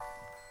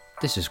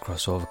This is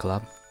Crossover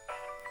Collab.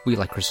 We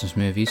like Christmas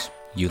movies,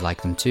 you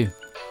like them too,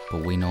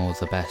 but we know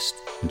the best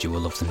and you will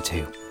love them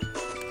too.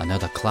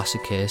 Another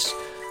classic case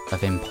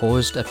of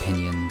imposed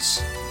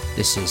opinions.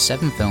 This is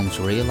 7 films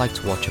we really like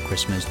to watch at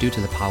Christmas. Due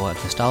to the power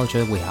of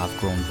nostalgia, we have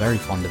grown very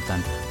fond of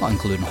them, not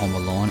including Home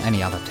Alone,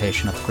 any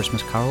adaptation of A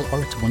Christmas Carol,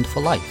 or It's a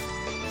Wonderful Life.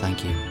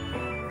 Thank you.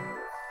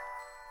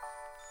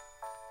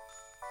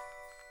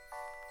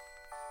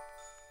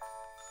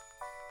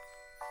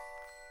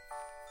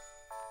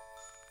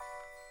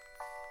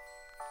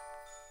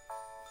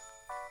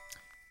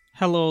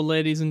 Hello,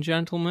 ladies and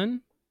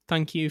gentlemen.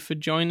 Thank you for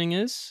joining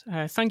us.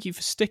 Thank you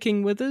for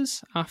sticking with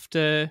us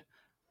after,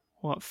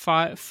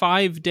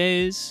 five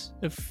days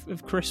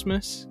of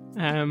Christmas.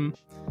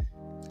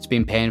 It's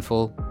been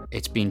painful,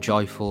 it's been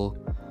joyful,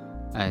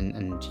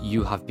 and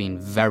you have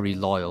been very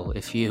loyal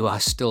if you are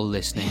still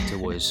listening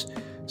to us.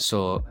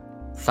 So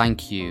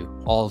thank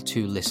you, all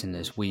 2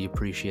 listeners. We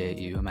appreciate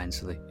you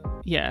immensely.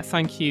 Yeah,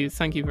 thank you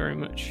very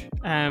much.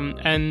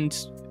 And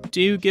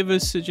do give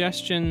us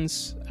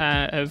suggestions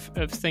of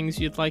things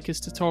you'd like us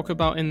to talk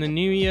about in the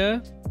new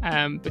year,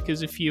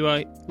 because if you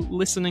are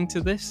listening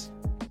to this,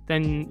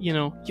 then, you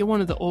know, you're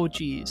one of the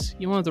OGs.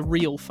 You're one of the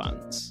real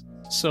fans.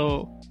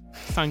 So,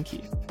 thank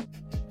you.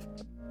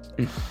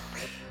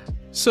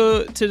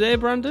 So, today,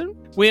 Brandon,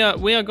 we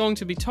are going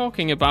to be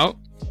talking about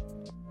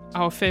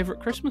our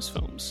favourite Christmas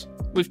films.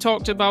 We've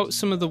talked about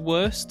some of the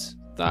worst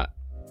that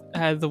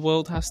the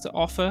world has to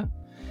offer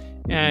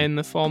in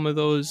the form of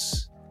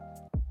those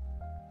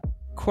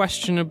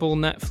questionable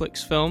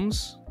Netflix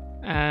films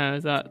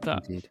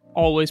that Indeed.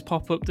 always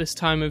pop up this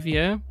time of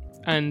year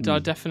and are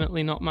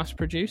definitely not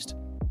mass-produced.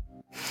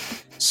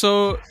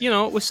 So, you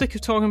know, we're sick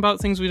of talking about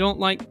things we don't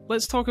like.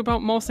 Let's talk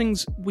about more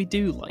things we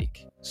do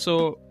like.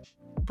 So,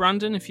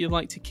 Brandon, if you'd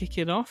like to kick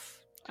it off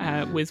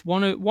with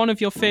one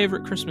of your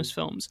favourite Christmas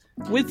films,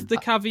 with the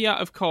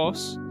caveat, of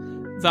course,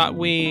 that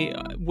we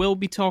will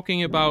be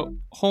talking about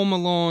Home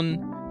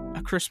Alone,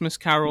 A Christmas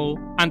Carol,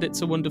 and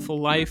It's a Wonderful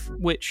Life,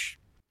 which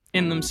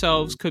in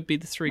themselves could be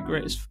the 3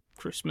 greatest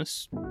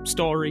Christmas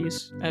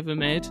stories ever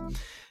made.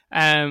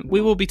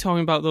 We will be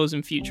talking about those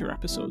in future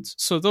episodes.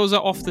 So those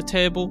are off the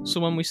table.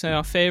 So when we say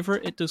our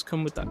favourite, it does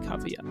come with that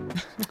caveat.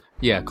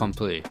 Yeah,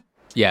 completely.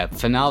 Yeah,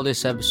 for now,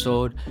 this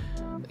episode,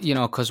 you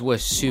know, because we're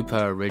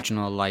super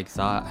original like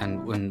that,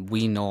 and when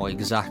we know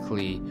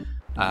exactly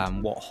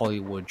what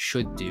Hollywood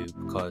should do,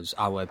 because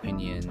our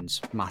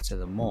opinions matter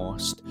the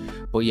most.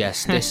 But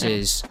yes, this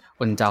is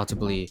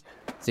undoubtedly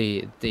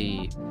the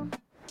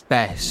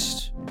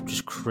best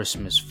just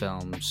Christmas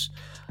films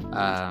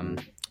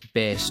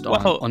based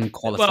on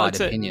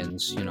unqualified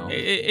opinions, you know.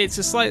 It's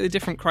a slightly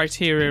different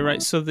criteria,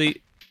 right? So the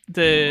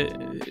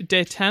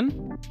Day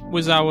 10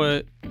 was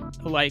our,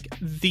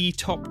 the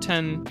top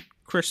 10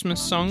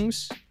 Christmas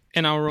songs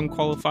in our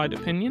unqualified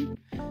opinion.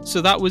 So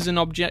that was an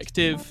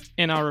objective,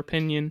 in our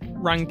opinion,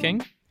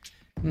 ranking.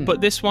 But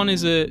this one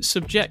is a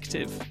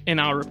subjective, in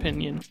our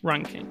opinion,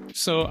 ranking.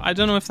 So I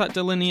don't know if that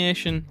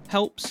delineation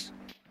helps,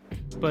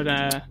 but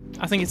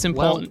I think it's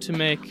important to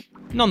make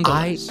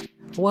nonetheless.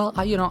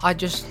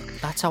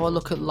 That's how I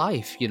look at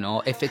life, you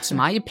know. If it's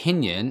my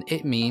opinion,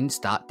 it means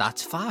that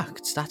that's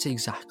facts. That's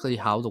exactly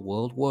how the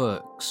world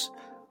works.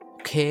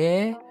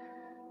 Okay?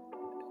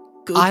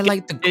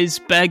 Good guys,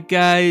 bad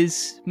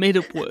guys, made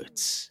up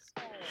words.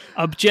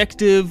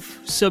 Objective,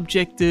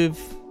 subjective,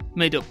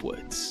 made up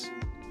words.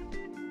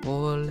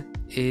 All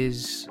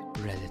is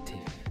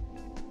relative.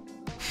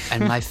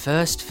 And my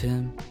first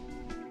film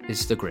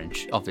is The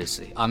Grinch,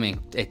 obviously. I mean,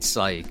 it's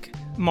like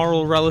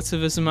moral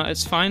relativism at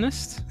its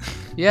finest.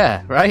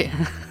 Yeah, right?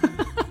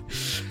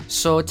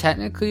 So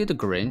technically The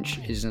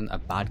Grinch isn't a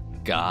bad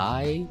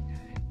guy.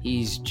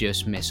 He's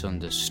just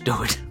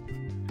misunderstood.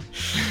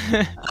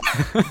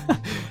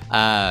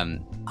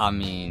 I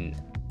mean,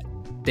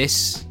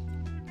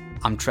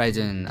 I'm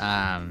treading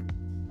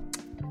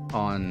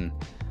on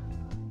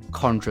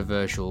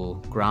controversial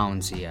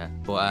grounds here,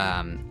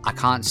 but I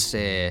can't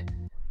say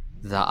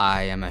that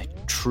I am a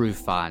true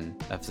fan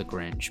of The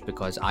Grinch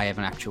because I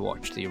haven't actually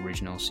watched the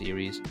original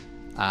series.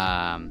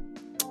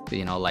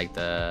 You know, like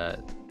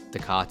the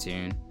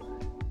cartoon.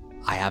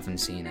 I haven't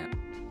seen it.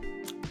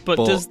 But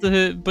does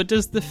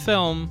the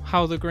film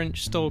How the Grinch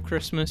Stole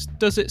Christmas,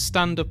 does it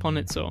stand up on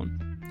its own?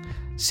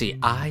 See,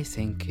 I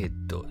think it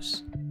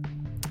does.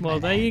 Well,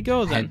 there you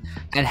go then.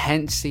 And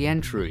hence the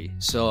entry.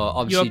 So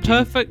obviously you're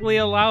perfectly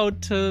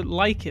allowed to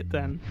like it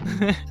then.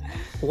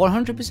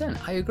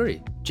 100%, I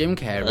agree. Jim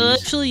Carrey.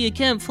 Actually, you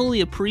can't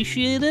fully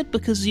appreciate it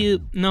because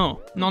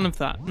no, none of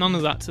that. None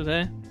of that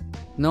today.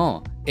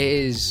 No, it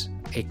is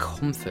a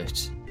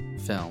comfort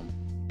film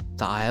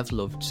that I have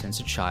loved since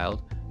a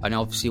child. And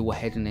obviously we're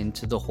heading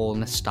into the whole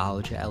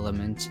nostalgia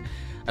element.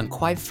 And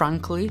quite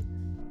frankly,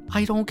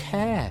 I don't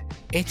care.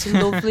 It's a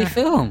lovely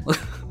film.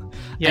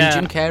 Yeah. And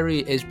Jim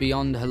Carrey is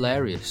beyond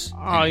hilarious.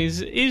 Oh,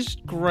 he's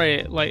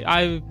great. Like,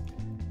 I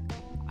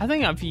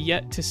think I've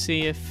yet to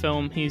see a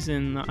film he's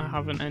in that I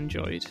haven't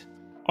enjoyed.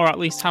 Or at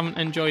least haven't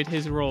enjoyed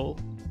his role.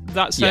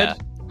 That said,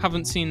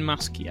 Haven't seen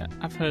Mask yet.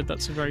 I've heard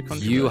that's a very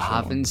controversial You one.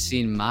 haven't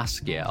seen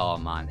Mask yet? Oh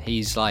man,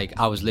 he's like,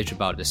 I was literally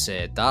about to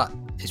say that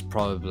is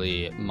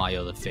probably my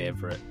other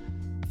favourite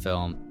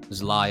film.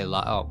 There's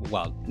oh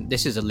well,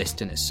 this is a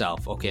list in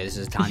itself. Okay, this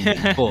is a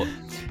tangent, but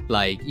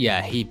like,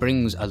 yeah, he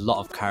brings a lot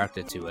of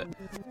character to it,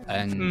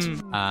 and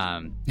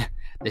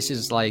this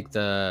is like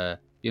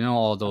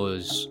all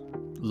those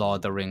Lord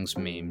of the Rings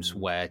memes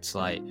where it's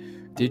like,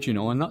 did you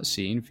know in that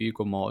scene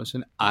Viggo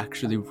Mortensen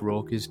actually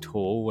broke his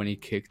toe when he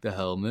kicked the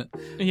helmet?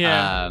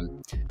 Yeah.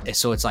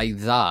 So it's like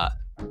that,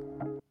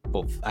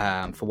 but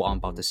for what I'm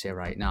about to say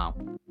right now,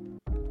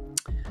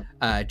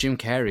 Jim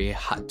Carrey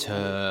had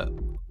to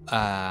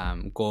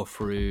go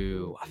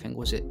through, I think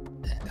was it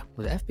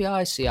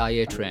FBI,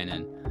 CIA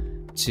training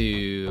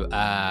to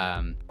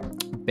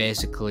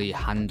basically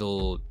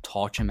handle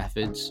torture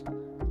methods.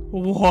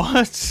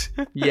 What?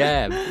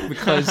 Yeah,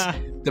 because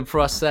the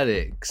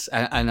prosthetics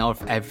and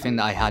everything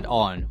that I had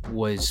on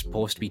was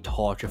supposed to be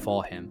torture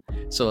for him.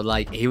 So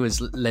like they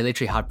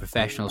literally had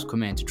professionals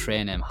come in to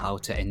train him how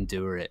to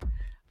endure it.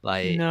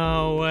 Like,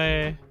 no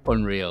way.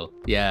 Unreal.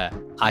 Yeah.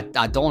 I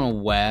don't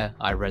know where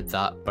I read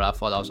that, but I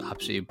thought that was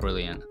absolutely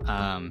brilliant.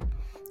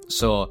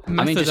 So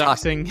Method I mean, just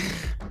acting.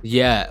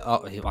 yeah.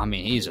 I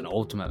mean, he's an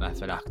ultimate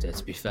method actor,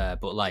 to be fair.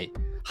 But like,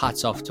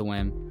 hats off to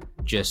him.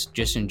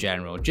 Just in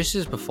general, just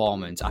his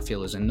performance, I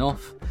feel is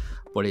enough.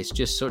 But it's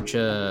just such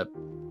a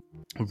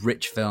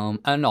rich film,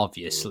 and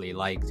obviously,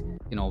 like,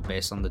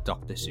 based on the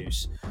Dr.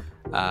 Seuss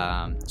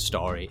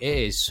story, it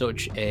is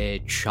such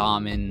a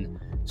charming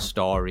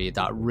story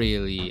that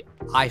really,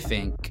 I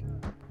think,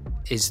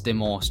 is the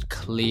most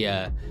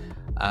clear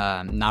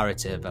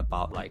narrative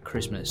about like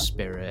Christmas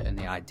spirit and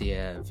the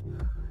idea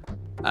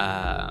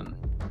of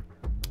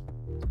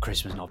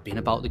Christmas not being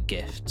about the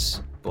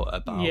gifts, but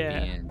about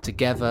being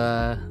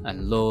together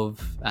and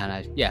love.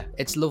 And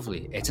it's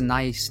lovely. It's a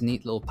nice,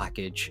 neat little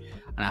package,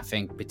 and I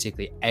think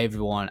particularly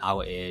everyone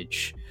our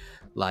age,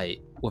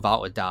 like,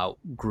 without a doubt,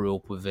 grew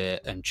up with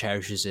it and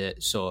cherishes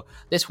it. So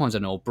this one's a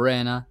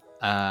no-brainer.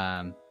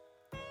 A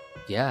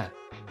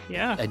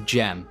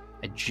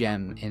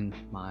gem in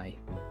my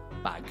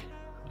bag.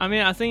 I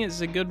mean, I think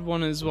it's a good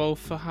one as well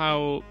for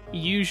how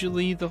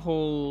usually the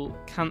whole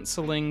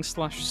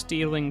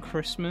cancelling/stealing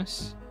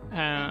Christmas.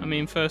 I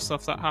mean, first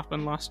off, that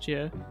happened last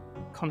year,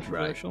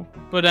 controversial.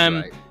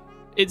 Right. But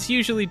it's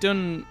usually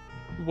done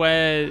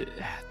where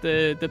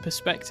the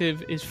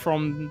perspective is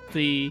from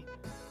the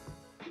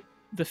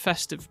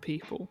festive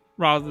people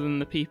rather than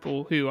the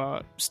people who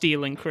are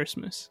stealing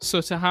Christmas.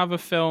 So to have a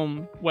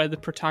film where the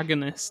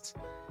protagonist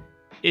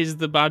is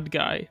the bad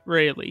guy,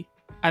 really,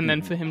 and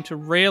then for him to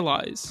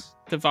realize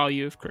the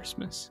value of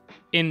Christmas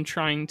in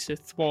trying to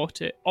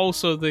thwart it.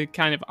 Also, the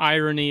kind of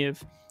irony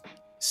of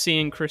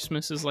seeing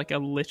Christmas as like a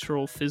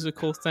literal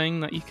physical thing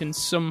that you can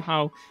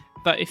somehow,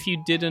 that if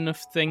you did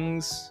enough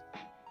things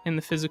in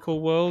the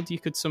physical world, you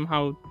could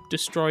somehow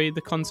destroy the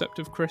concept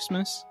of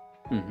Christmas.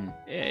 Mm-hmm.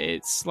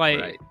 It's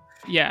like,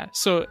 yeah.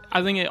 So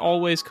I think it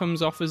always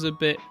comes off as a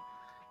bit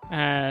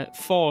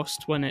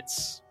forced when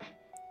it's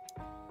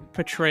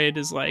portrayed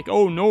as like,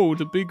 oh no,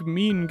 the big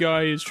mean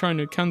guy is trying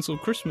to cancel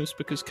Christmas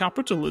because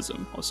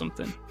capitalism or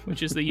something,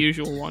 which is the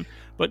usual one.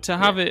 But to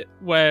have it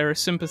where a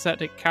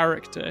sympathetic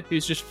character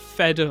who's just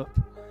fed up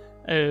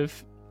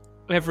of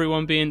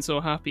everyone being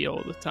so happy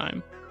all the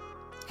time,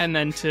 and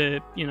then to,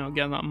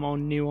 get that more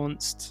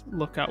nuanced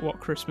look at what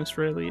Christmas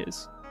really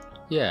is.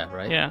 Yeah,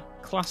 right. Yeah,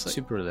 classic.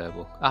 Super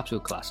relatable.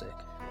 Absolute classic.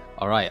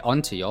 All right,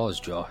 on to yours,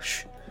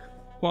 Josh.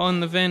 Well, in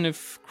the vein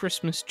of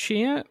Christmas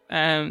cheer,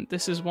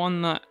 this is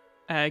one that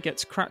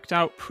gets cracked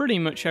out pretty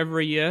much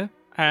every year.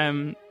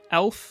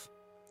 Elf.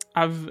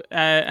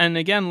 And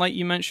again, like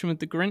you mentioned with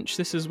the Grinch,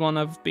 this is one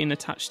I've been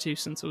attached to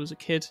since I was a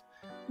kid.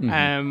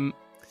 Mm-hmm.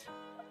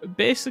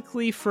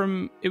 Basically,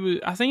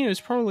 I think it was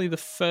probably the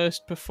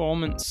first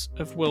performance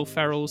of Will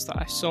Ferrell's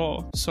that I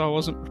saw, so I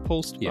wasn't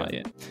repulsed by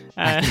it.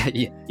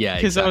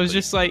 Because I was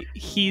just like,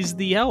 he's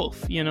the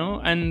elf,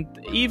 And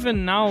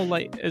even now,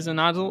 like as an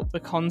adult, the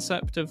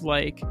concept of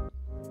like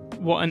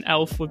what an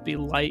elf would be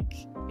like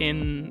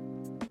in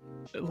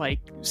like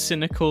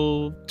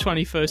cynical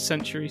 21st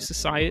century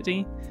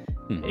society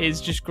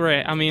is just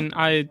great. I mean,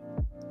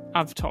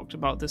 I've talked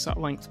about this at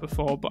length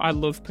before, but I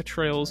love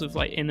portrayals of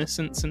like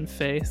innocence and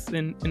faith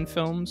in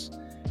films,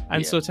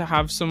 and so to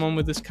have someone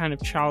with this kind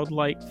of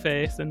childlike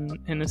faith and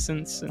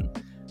innocence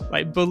and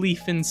like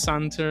belief in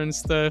Santa and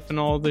stuff and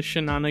all the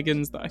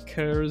shenanigans that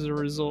occur as a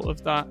result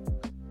of that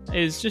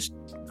is just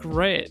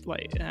great.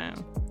 Like I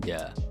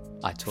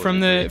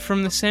totally agree.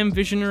 From the same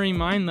visionary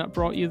mind that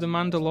brought you The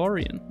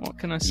Mandalorian. What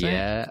can I say?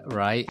 Yeah,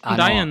 right. And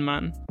Iron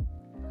Man.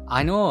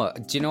 I know.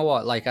 Do you know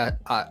what? Like I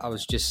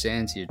was just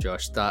saying to you,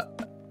 Josh,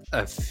 that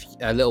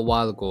a little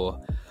while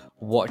ago,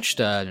 watched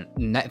a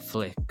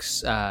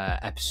Netflix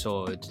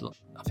episode.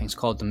 I think it's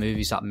called The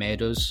Movies That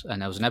Made Us,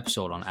 and there was an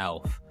episode on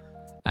Elf.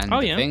 And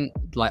the thing,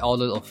 like all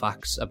the little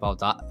facts about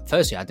that.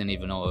 Firstly, I didn't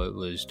even know it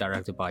was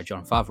directed by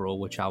Jon Favreau,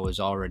 which I was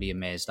already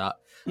amazed at.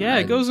 Yeah,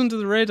 it goes under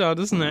the radar,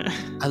 doesn't it?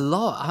 A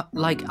lot.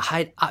 Like, I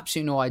had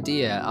absolutely no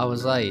idea. I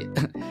was like,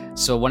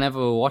 so whenever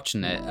we were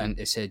watching it and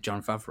it said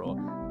Jon Favreau,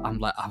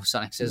 I was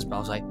sat next to Isabel, I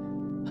was like,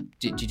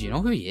 did you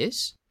know who he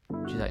is?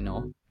 She's like,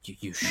 no.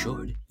 You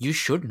should. You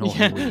should know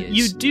who he is.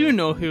 You do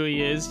know who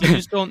he is. You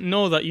just don't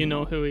know that you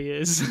know who he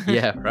is.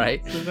 Yeah,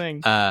 right. That's the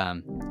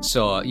thing.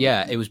 So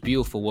yeah, it was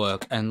beautiful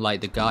work, and like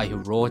the guy who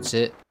wrote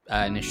it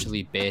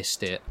initially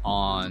based it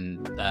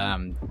on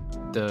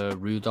the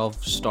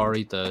Rudolph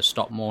story, the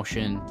stop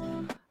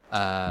motion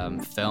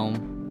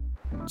film.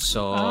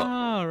 So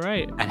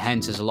right. And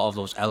hence there's a lot of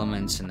those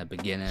elements in the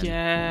beginning.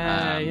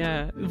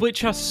 Yeah,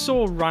 which are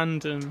so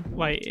random,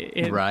 like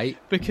right?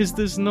 Because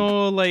there's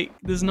no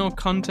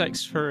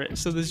context for it.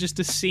 So there's just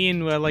a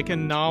scene where like a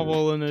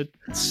narwhal and a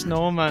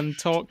snowman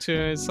talk to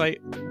him. It's like,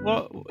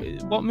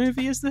 what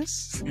movie is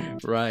this?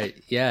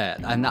 Right. Yeah,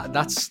 and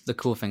that's the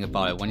cool thing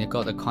about it. When you've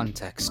got the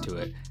context to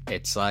it,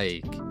 it's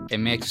like it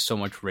makes it so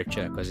much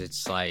richer because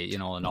it's like, you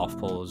know, the North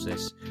Pole is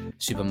this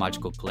super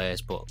magical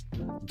place, but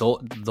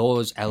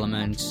those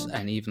elements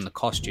and even the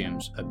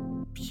costumes are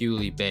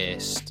purely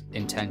based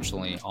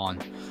intentionally on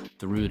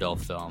the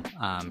Rudolph film,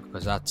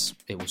 because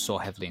it was so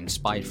heavily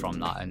inspired from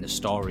that, and the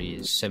story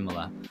is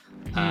similar.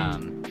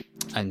 And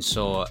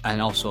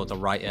also the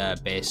writer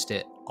based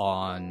it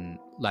on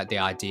like the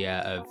idea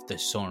of the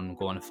son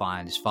going to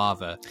find his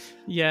father.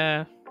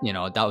 Yeah, you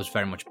know, that was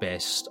very much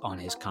based on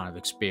his kind of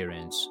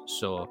experience.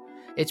 So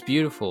it's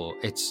beautiful.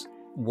 It's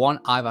one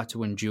I've had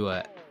to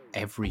endure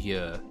every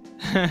year.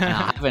 And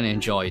I haven't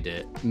enjoyed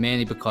it,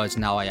 mainly because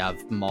now I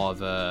have more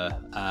of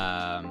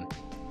a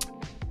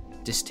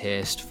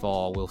distaste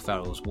for Will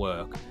Ferrell's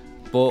work.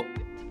 But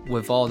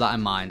with all that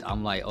in mind,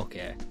 I'm like,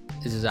 okay,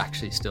 this is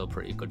actually still a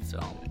pretty good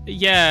film.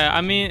 Yeah,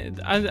 I mean,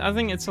 I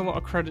think it's a lot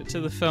of credit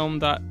to the film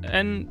that,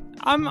 and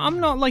I'm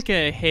not like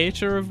a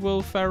hater of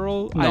Will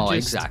Ferrell. No,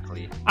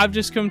 exactly. I've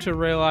just come to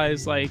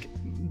realize like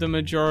the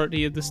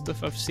majority of the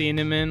stuff I've seen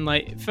him in,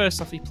 like,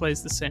 first off, he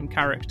plays the same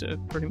character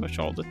pretty much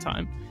all the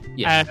time.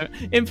 Yeah.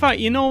 In fact,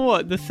 you know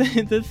what? The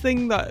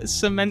thing that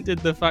cemented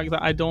the fact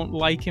that I don't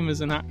like him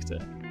as an actor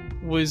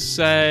was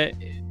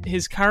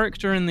his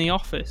character in The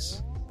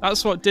Office.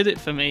 That's what did it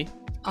for me.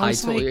 I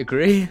totally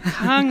agree.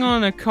 Hang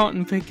on a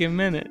cotton picking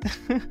minute.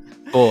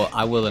 But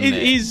I will admit,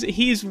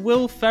 he's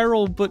Will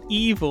Ferrell but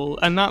evil,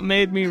 and that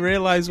made me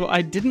realize what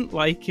I didn't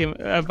like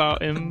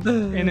about him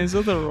in his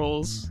other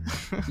roles.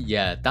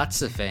 Yeah, that's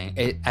the thing.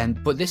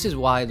 But this is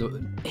why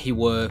he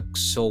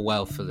works so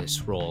well for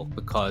this role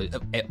because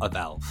of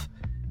Elf,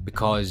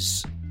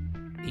 because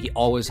he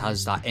always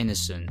has that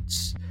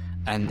innocence,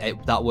 and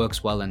that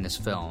works well in this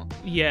film.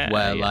 Yeah,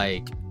 where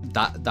like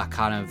that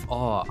kind of,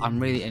 oh, I'm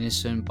really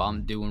innocent, but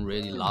I'm doing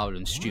really loud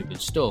and stupid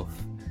stuff.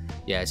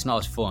 Yeah, it's not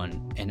as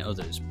fun in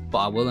others. But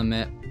I will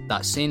admit,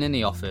 that scene in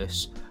The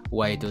Office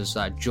where he does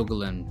that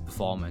juggling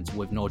performance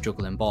with no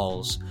juggling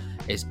balls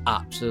is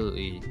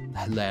absolutely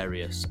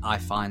hilarious. I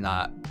find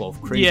that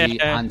both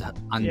cringy and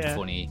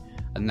funny.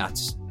 And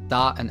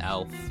that and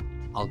Elf,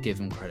 I'll give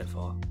him credit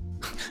for.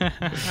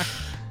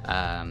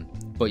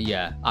 But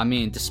yeah, I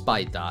mean,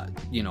 despite that,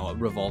 you know,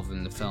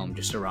 revolving the film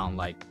just around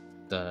like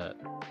the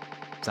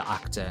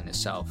actor in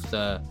itself,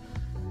 the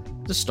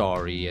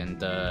story, and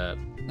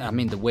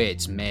the way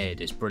it's made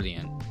is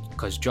brilliant,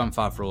 because Jon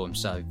Favreau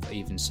himself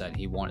even said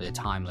he wanted a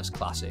timeless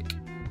classic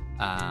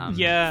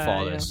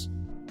for this,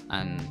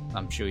 and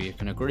I'm sure you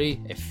can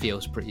agree it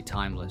feels pretty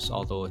timeless,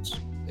 although it's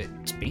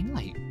been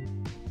like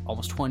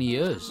almost 20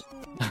 years.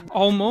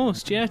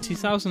 Almost, yeah,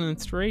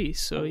 2003,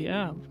 so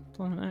yeah,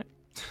 planet.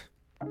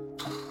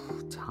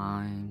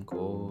 Time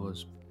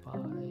goes by.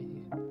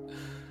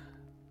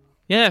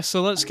 Yeah,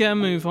 so let's get a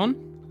move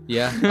on.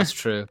 Yeah, that's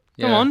true.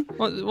 Yeah. Come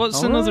on,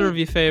 what's another of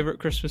your favourite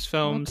Christmas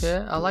films?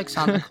 Okay, I like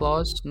Santa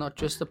Claus, not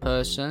just the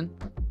person,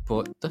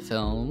 but the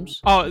films.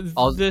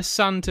 Oh, the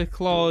Santa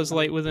Claus,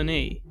 like with an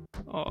E?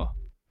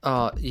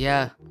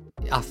 Yeah.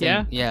 I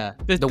think, yeah.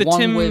 The one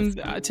Tim, with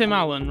Tim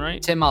Allen,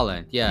 right? Tim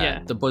Allen,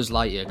 yeah. The Buzz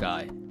Lightyear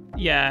guy.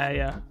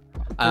 Yeah.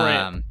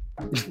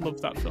 Great.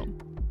 Love that film.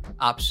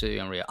 Absolutely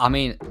unreal. I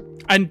mean...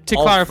 And to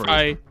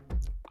clarify...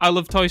 I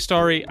love Toy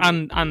Story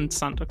and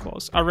Santa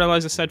Claus. I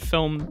realise I said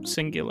film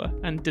singular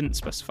and didn't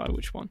specify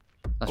which one.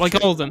 That's like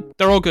true. All of them.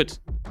 They're all good.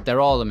 They're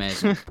all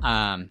amazing.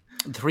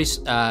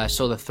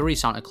 The three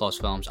Santa Claus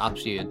films,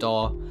 absolutely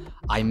adore.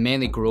 I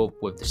mainly grew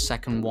up with the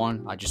second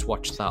one. I just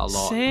watched that a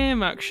lot.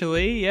 Same,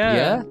 actually, yeah.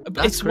 Yeah?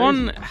 It's crazy.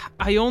 One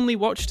I only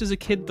watched as a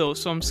kid, though,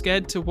 so I'm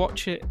scared to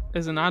watch it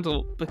as an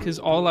adult, because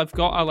all I've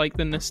got are, like,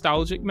 the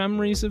nostalgic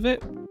memories of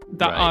it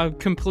that are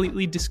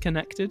completely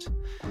disconnected.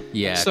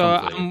 Yeah, so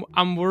completely.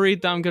 I'm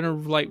worried that I'm going to,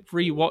 like,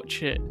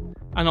 rewatch it,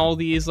 and all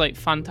these, like,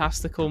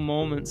 fantastical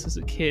moments as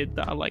a kid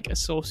that are, like,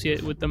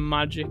 associated with the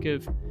magic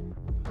of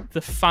the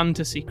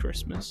fantasy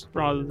Christmas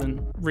rather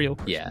than real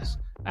Christmas.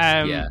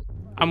 Yeah.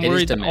 I'm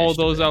worried that all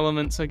those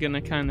elements are going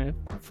to kind of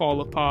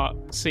fall apart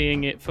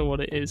seeing it for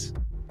what it is.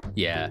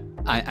 Yeah,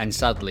 and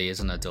sadly, as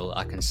an adult,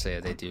 I can say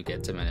they do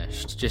get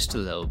diminished just a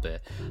little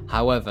bit.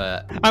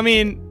 However, I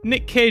mean,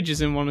 Nick Cage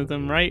is in one of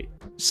them, right?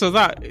 So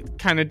that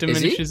kind of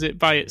diminishes it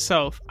by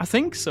itself. I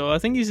think so. I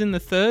think he's in the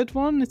third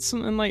one. It's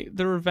something like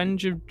The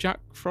Revenge of Jack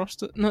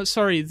Frost. No,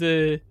 sorry,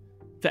 the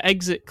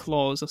Exit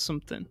Clause or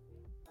something.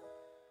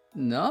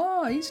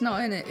 No, he's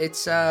not in it.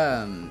 It's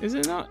Is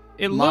it not?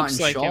 It Martin looks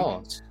like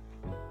Short.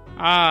 him.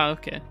 Ah,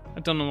 okay. I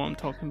don't know what I'm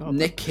talking about.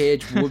 Nick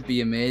Cage would be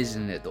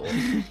amazing in it though.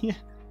 Yeah.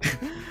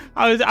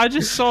 I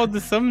just saw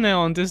the thumbnail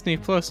on Disney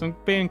Plus. I'm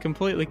being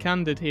completely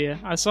candid here.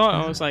 I saw it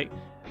and I was like,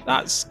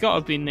 that's got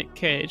to be Nick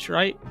Cage,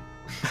 right?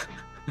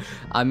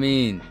 I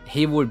mean,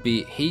 he would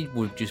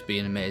just be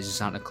an amazing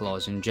Santa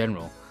Claus in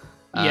general.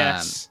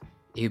 Yes.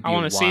 I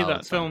want to see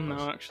that film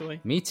now, actually.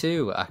 Me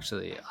too,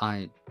 actually.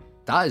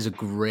 That is a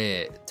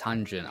great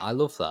tangent. I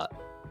love that.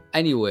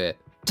 Anyway,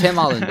 Tim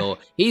Allen, though,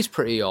 he's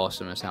pretty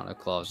awesome as Santa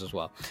Claus as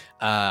well.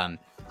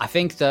 I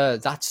think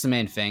that's the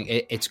main thing.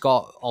 It's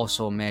got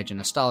also major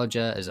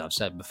nostalgia, as I've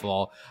said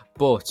before,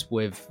 but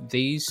with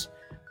these,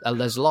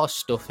 there's a lot of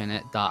stuff in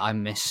it that I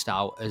missed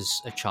out as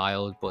a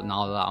child, but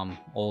now that I'm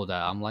older,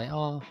 I'm like,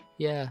 oh,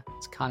 yeah,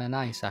 it's kind of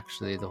nice,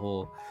 actually, the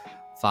whole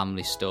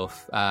family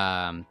stuff.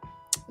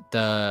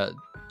 The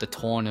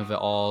tone of it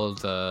all,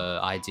 the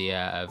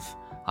idea of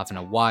having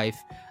a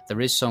wife. There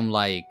is some,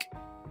 like,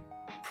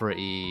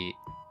 pretty...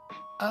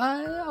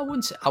 I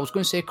wouldn't say... I was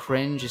going to say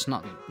cringe. It's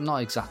not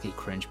exactly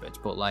cringe bits,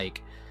 but,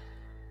 like,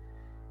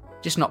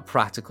 just not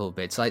practical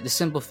bits. Like, the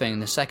simple thing, in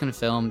the second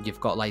film, you've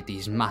got, like,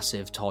 these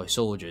massive toy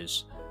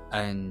soldiers,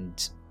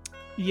 and...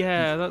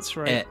 Yeah, that's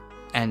right.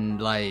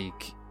 And,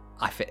 like,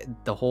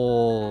 the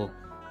whole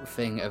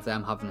thing of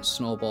them having a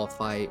snowball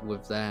fight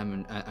with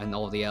them and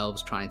all the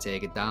elves trying to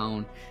take it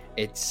down,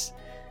 it's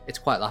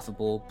quite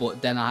laughable,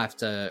 but then I have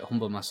to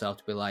humble myself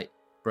to be like,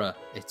 bruh,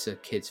 it's a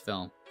kid's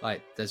film.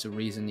 Like, there's a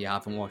reason you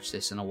haven't watched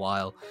this in a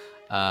while.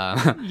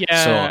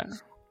 Yeah.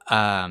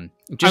 So,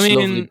 just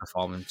lovely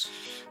performance.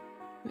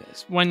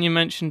 When you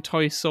mentioned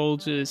toy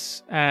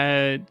soldiers,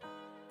 the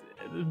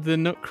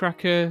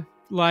Nutcracker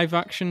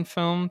live-action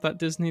film that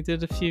Disney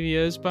did a few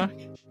years back.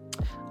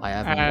 I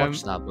haven't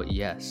watched that, but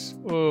yes.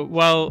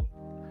 Well,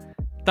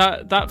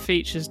 that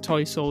features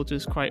toy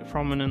soldiers quite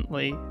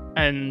prominently,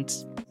 and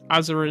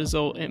as a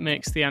result, it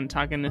makes the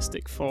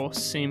antagonistic force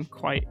seem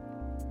quite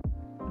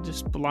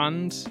just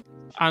bland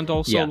and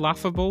also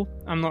laughable.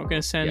 I'm not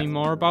going to say any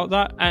more about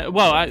that.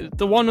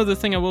 The one other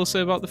thing I will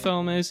say about the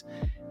film is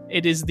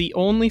it is the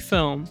only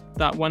film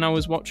that when I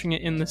was watching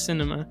it in the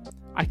cinema,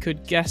 I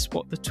could guess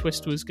what the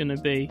twist was going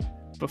to be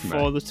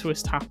before the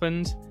twist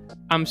happened.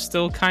 I'm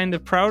still kind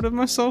of proud of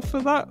myself for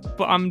that,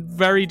 but I'm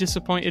very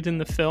disappointed in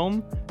the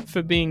film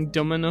for being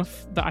dumb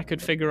enough that I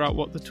could figure out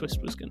what the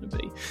twist was going to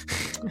be.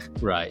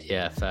 Right,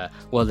 yeah, fair.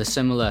 Well, the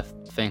similar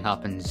thing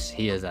happens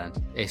here then.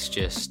 It's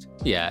just,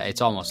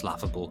 it's almost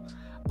laughable.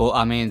 But,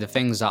 I mean, the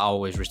things that I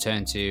always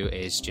return to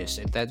is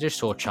they're just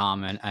so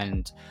charming,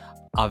 and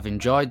I've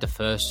enjoyed the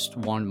first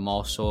one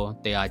more so.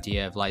 The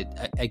idea of, like,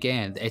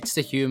 again, it's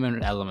the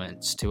human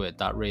elements to it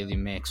that really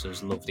makes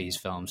us love these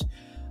films.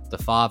 The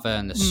father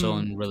and the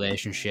son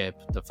relationship,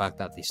 the fact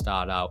that they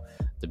start out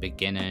the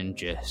beginning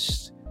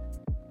just,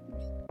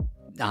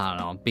 I don't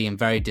know, being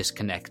very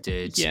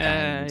disconnected,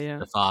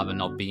 the father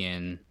not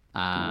being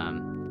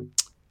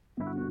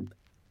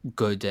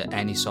good at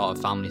any sort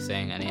of family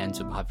thing, and he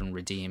ends up having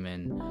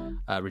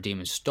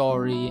redeeming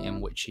story in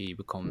which he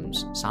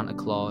becomes Santa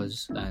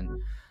Claus.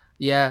 And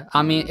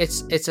I mean,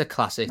 it's a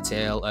classic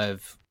tale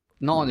of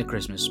not only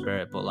Christmas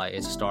spirit, but like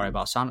it's a story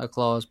about Santa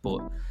Claus, but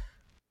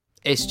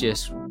it's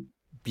just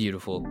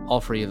beautiful.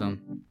 All three of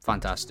them,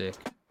 fantastic.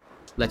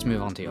 Let's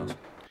move on to yours.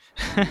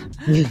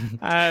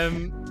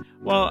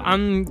 Well,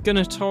 I'm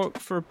gonna talk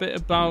for a bit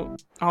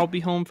about I'll Be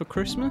Home for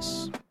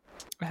Christmas,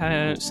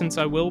 since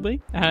I will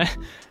be.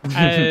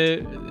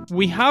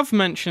 We have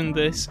mentioned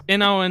this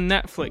in our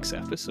Netflix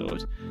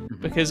episode,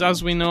 because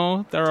as we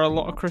know, there are a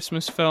lot of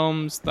Christmas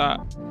films that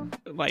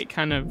like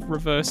kind of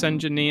reverse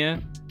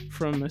engineer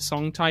from a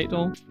song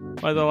title,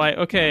 where they're like,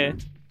 okay,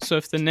 so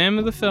if the name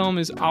of the film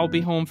is I'll Be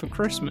Home for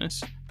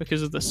Christmas,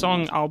 because of the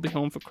song I'll Be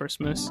Home for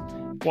Christmas,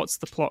 what's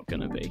the plot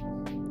gonna be?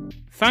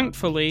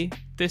 Thankfully,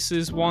 this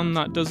is one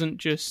that doesn't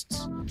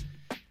just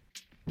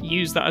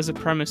use that as a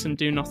premise and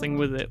do nothing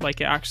with it. Like,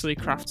 it actually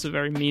crafts a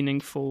very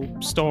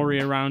meaningful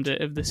story around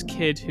it of this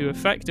kid who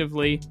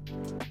effectively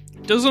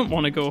doesn't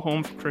want to go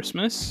home for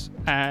Christmas.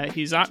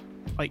 He's at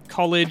like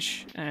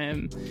college,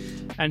 and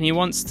he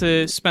wants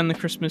to spend the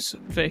Christmas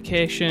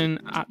vacation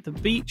at the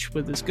beach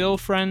with his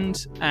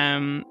girlfriend.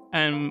 And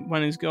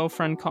when his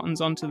girlfriend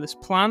cottons onto this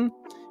plan,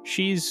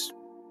 she's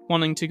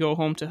wanting to go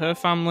home to her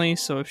family.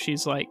 So if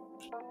she's like,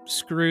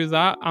 screw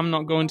that, I'm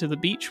not going to the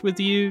beach with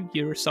you,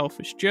 you're a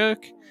selfish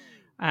jerk.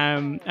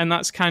 And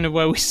that's kind of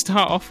where we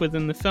start off with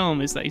in the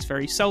film, is that he's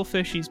very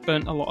selfish, he's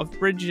burnt a lot of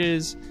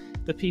bridges,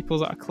 the people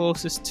that are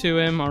closest to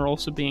him are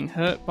also being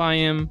hurt by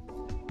him.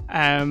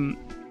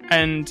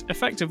 And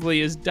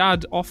effectively his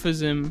dad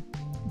offers him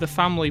the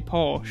family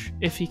Porsche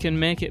if he can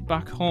make it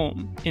back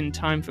home in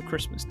time for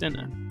Christmas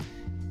dinner.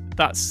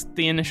 that's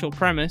the initial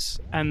premise,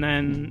 and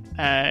then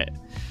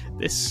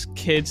this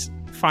kid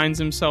finds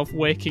himself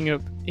waking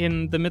up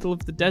in the middle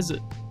of the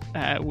desert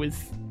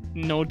with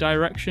no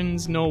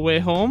directions, no way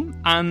home,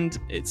 and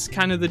it's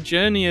kind of the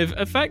journey of,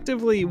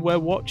 effectively, we're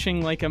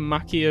watching like a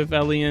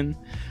Machiavellian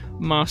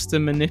master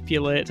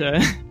manipulator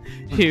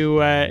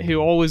who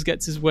always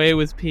gets his way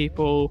with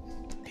people.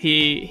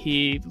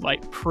 He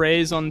like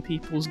preys on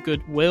people's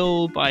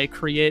goodwill by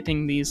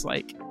creating these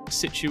like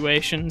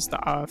situations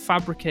that are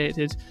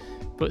fabricated,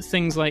 but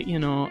things like, you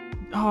know,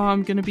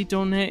 I'm going to be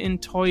donating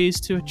toys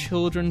to a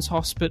children's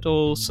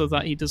hospital so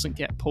that he doesn't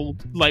get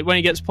pulled. Like, when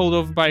he gets pulled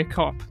over by a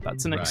cop,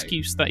 that's an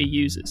excuse that he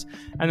uses.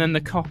 And then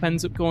the cop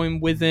ends up going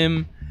with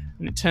him,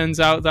 and it turns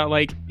out that,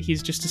 like,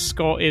 he's just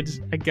escorted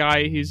a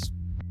guy who's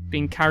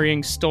been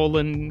carrying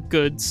stolen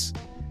goods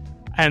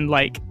and,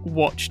 like,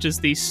 watched as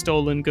these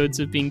stolen goods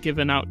have been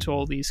given out to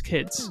all these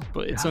kids.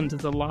 But it's under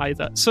the lie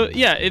that... So,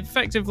 yeah,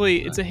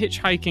 effectively, it's a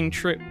hitchhiking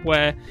trip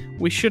where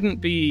we shouldn't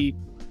be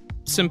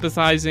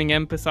sympathizing,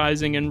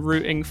 empathizing, and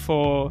rooting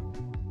for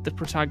the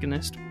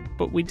protagonist,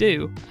 but we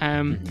do.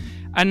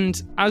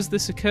 And as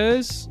this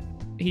occurs,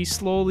 he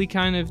slowly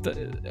kind of...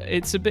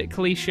 It's a bit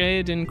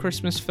cliched in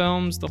Christmas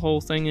films, the whole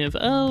thing of,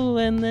 oh,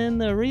 and then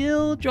the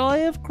real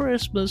joy of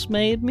Christmas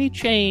made me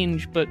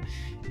change, but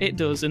it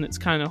does, and it's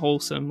kind of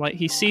wholesome. Like,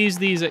 he sees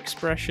these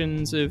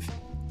expressions of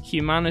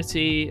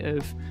humanity,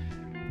 of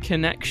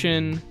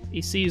connection.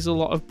 He sees a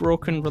lot of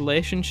broken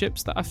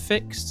relationships that are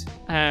fixed,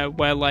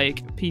 where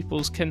like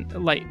people's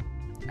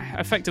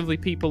effectively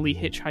people he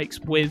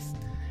hitchhikes with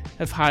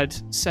have had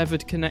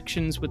severed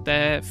connections with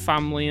their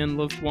family and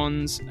loved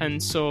ones,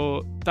 and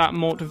so that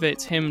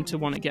motivates him to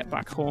want to get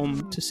back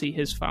home to see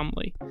his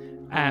family.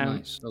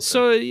 Nice. Okay.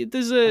 So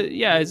there's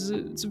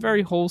it's a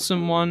very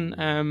wholesome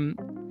one,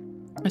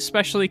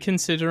 especially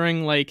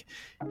considering like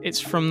it's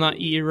from that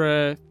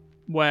era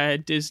where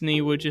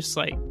Disney were just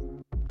like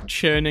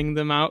churning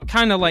them out,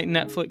 kind of like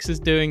Netflix is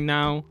doing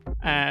now,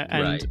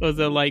 and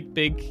other like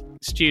big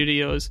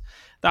studios.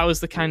 That was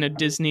the kind of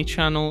Disney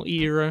Channel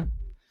era.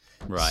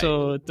 Right.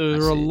 So there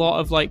were a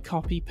lot of like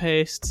copy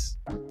paste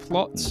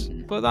plots,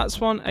 but that's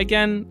one.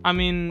 Again, I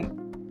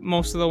mean,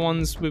 most of the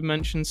ones we've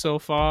mentioned so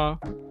far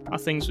are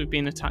things we've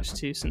been attached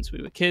to since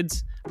we were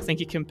kids. I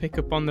think you can pick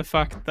up on the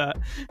fact that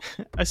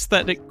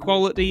aesthetic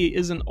quality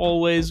isn't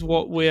always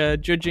what we're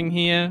judging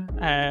here.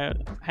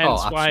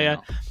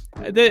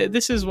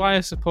 This is why I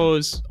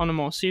suppose, on a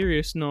more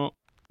serious note,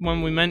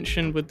 when we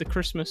mentioned with the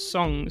Christmas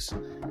songs,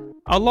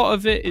 a lot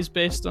of it is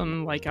based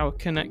on like our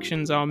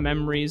connections, our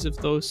memories of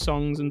those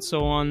songs and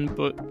so on,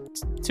 but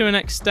to an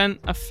extent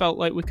I felt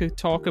like we could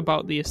talk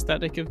about the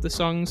aesthetic of the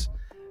songs.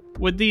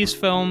 With these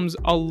films,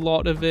 a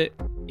lot of it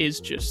is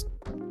just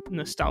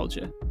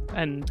nostalgia,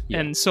 and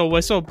so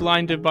we're so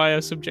blinded by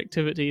our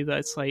subjectivity that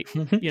it's like,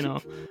 you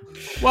know,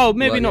 well,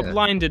 maybe not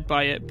blinded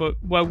by it, but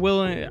we're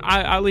willing,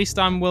 at least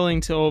I'm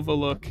willing to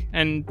overlook.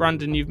 And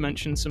Brandon, you've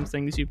mentioned some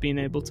things you've been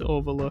able to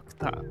overlook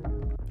that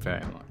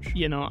very much,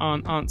 you know,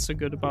 aren't so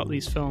good about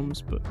these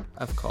films, but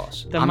of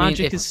course the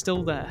magic is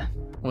still there.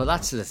 Well,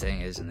 that's the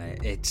thing, isn't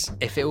it? It's,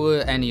 if it were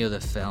any other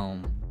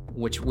film,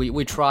 which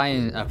we try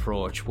and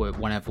approach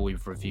whenever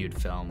we've reviewed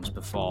films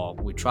before,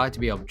 we try to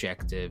be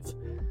objective.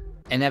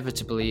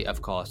 Inevitably,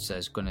 of course,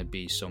 there's going to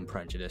be some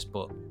prejudice,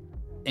 but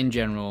in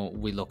general,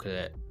 we look at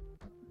it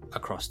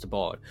across the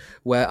board.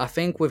 Where I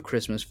think with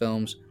Christmas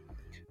films,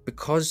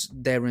 because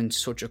they're in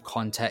such a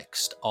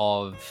context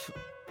of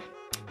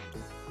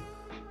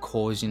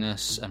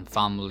coziness and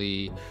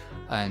family,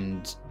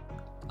 and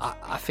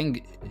I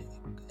think,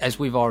 as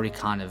we've already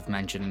kind of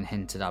mentioned and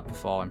hinted at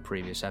before in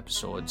previous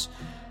episodes,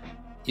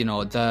 you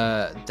know,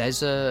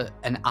 there's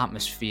an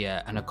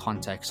atmosphere and a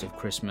context of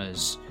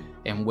Christmas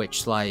in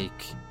which,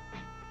 like,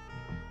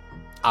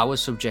 our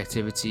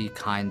subjectivity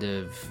kind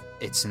of,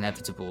 it's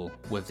inevitable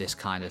with this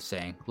kind of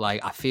thing.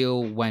 Like, I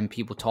feel when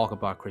people talk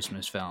about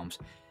Christmas films,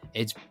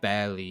 it's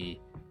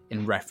barely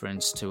in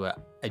reference to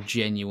a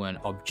genuine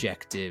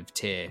objective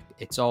take.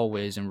 It's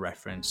always in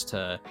reference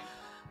to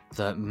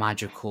the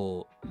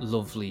magical,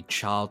 lovely,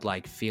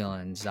 childlike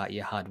feelings that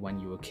you had when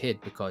you were a kid,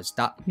 because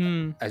that,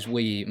 as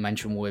we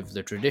mentioned with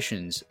the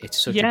traditions,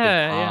 it's such a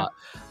big part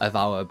of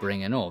our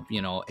bringing up.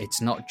 You know,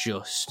 it's not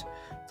just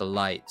the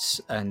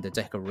lights and the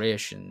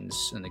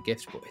decorations and the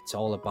gifts, but it's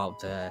all about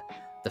the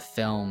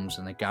films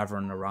and the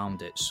gathering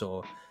around it.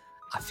 So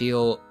I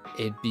feel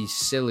it'd be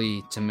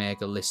silly to make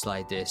a list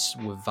like this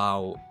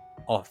without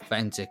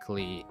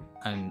authentically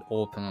and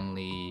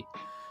openly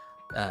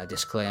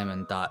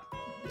disclaiming that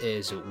it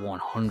is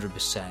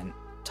 100%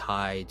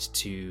 tied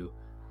to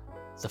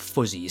the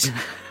fuzzies.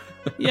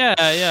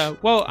 Yeah.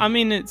 Well, I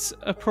mean, it's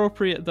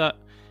appropriate that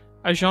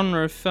a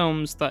genre of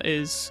films that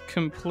is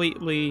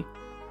completely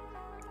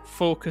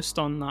focused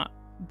on that,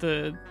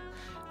 the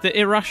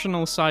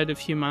irrational side of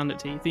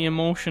humanity, the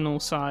emotional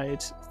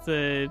side,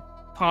 the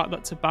part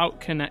that's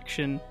about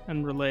connection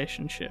and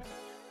relationship,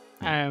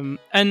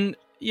 and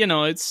you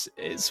know, it's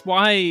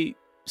why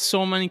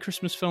so many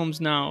Christmas films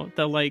now,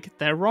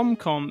 they're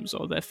rom-coms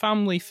or they're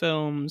family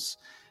films.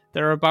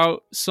 They're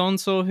about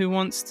so-and-so who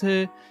wants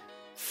to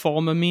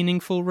form a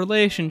meaningful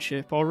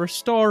relationship or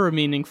restore a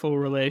meaningful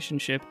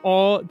relationship,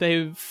 or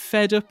they're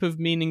fed up of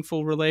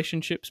meaningful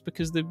relationships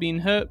because they've been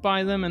hurt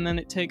by them, and then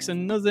it takes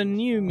another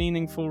new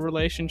meaningful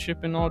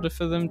relationship in order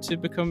for them to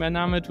become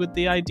enamored with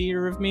the idea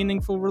of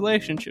meaningful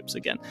relationships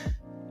again.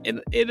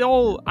 It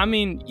all, I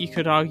mean, you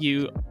could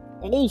argue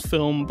all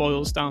film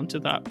boils down to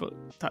that, but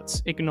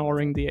that's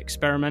ignoring the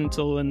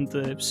experimental and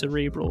the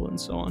cerebral and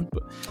so on.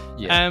 But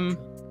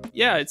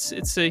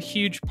it's a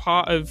huge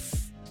part of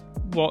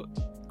what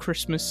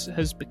Christmas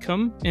has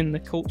become in the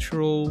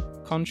cultural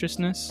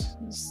consciousness.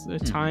 It's a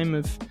time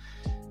of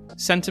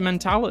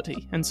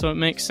sentimentality, and so it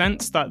makes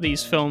sense that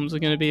these films are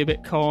going to be a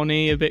bit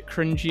corny, a bit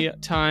cringy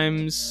at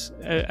times,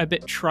 a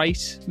bit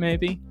trite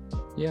maybe.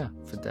 Yeah,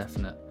 for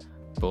definite.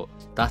 But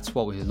that's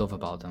what we love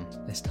about them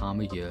this time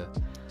of year.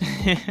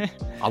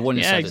 I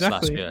wouldn't have said this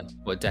last year,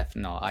 but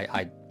definitely no,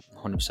 I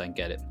 100%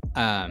 get it.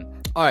 All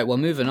right, well,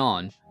 moving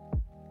on.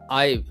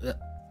 I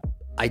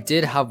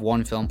did have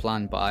one film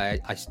plan, but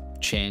I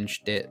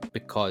changed it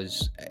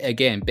because,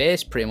 again,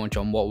 based pretty much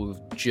on what we've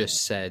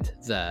just said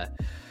there,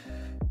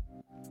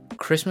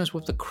 Christmas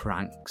with the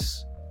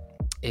Cranks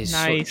is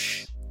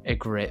such a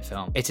great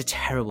film. It's a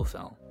terrible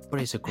film,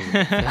 but it's a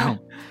great film.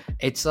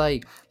 It's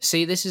like,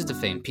 see, this is the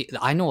thing.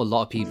 I know a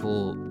lot of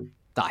people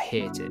that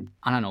hate it, and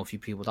I know a few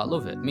people that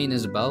love it. Me and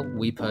Isabel,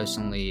 we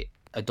personally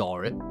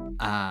adore it,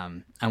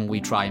 and we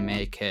try and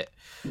make it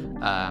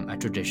a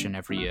tradition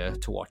every year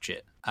to watch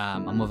it.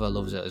 My mother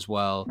loves it as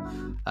well.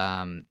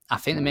 I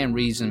think the main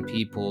reason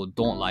people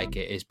don't like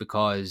it is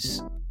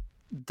because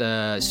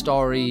the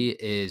story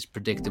is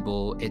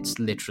predictable. It's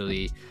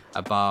literally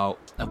about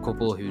a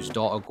couple whose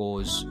daughter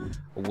goes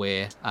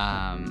away,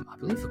 I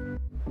believe for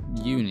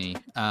uni,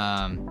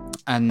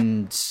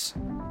 and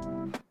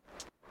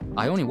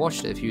I only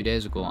watched it a few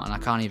days ago and I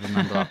can't even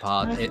remember that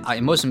part.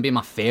 It mustn't be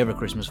my favourite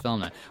Christmas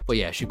film now. But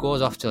yeah, she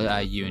goes off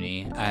to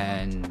uni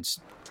and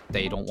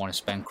they don't want to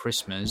spend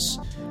Christmas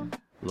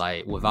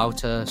like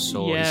without her,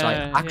 so it's like,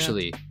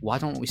 actually, why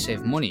don't we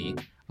save money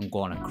and go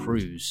on a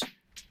cruise?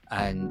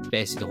 And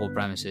basically the whole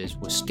premise is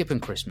we're skipping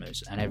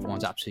Christmas and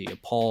everyone's absolutely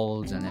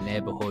appalled and the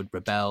neighbourhood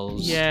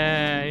rebels.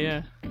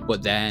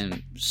 But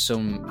then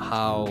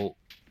somehow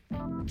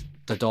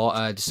the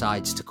daughter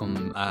decides to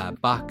come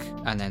back,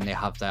 and then they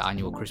have their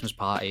annual Christmas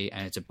party,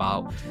 and it's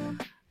about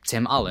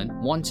Tim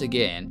Allen. Once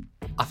again,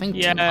 I think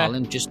Tim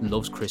Allen just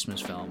loves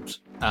Christmas films.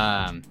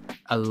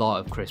 A lot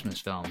of Christmas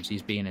films.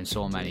 He's been in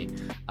so many.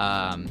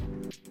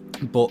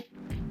 But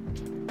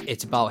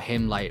it's about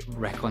him like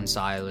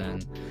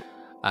reconciling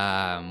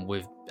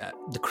with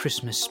the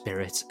Christmas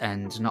spirit,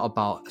 and not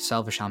about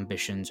selfish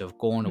ambitions of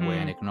going away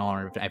and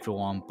ignoring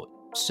everyone, but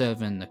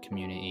serving the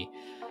community.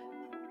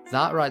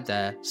 That right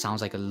there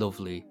sounds like a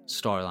lovely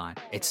storyline.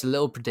 It's a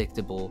little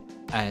predictable,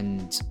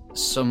 and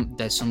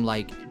there's some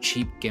like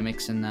cheap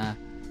gimmicks in there,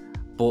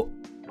 but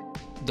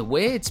the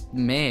way it's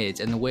made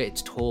and the way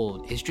it's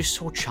told is just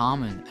so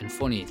charming and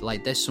funny.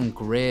 Like, there's some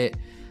great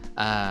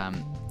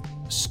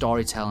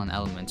storytelling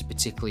elements,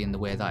 particularly in the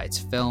way that it's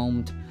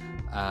filmed.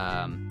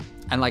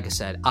 And like I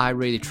said, I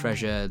really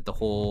treasure the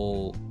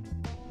whole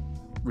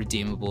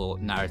redeemable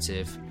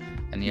narrative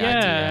and the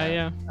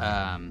idea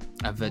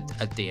of it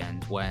at the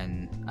end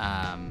when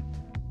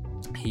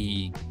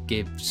he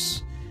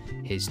gives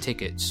his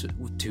tickets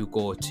to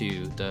go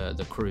to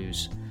the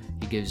cruise.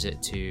 He gives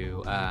it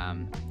to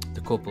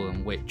the couple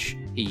in which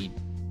he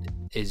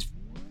is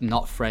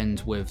not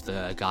friends with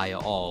the guy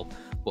at all,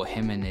 but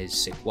him and his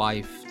sick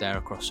wife, they're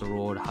across the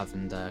road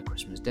having their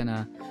Christmas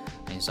dinner,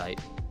 and he's like,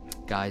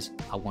 guys,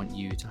 I want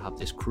you to have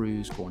this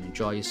cruise, go and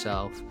enjoy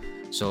yourself.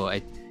 So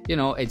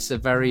it's a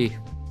very,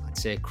 I'd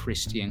say,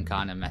 Christian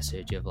kind of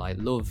message of like,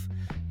 love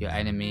your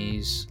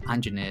enemies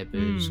and your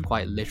neighbours,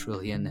 quite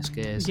literally in this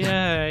case.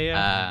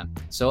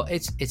 So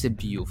it's a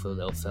beautiful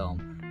little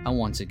film, and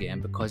once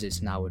again, because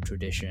it's now a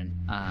tradition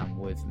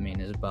with me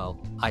and Isabel,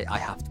 I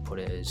have to put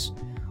it as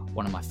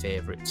one of my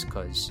favourites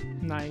because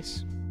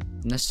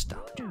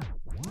nostalgia.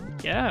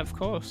 Yeah, of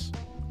course.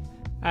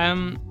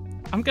 I'm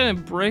gonna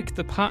break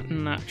the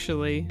pattern.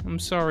 Actually, I'm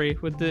sorry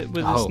with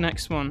this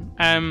next one.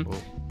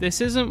 This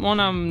isn't one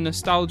I'm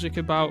nostalgic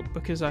about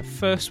because I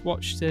first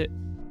watched it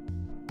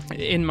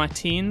in my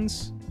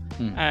teens.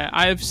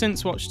 I have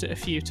since watched it a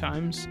few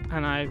times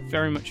and I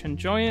very much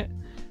enjoy it.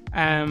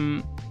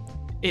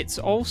 It's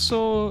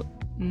also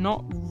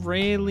not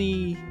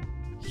really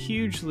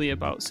hugely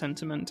about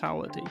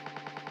sentimentality.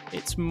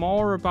 It's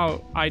more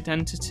about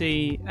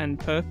identity and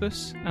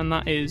purpose, and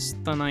that is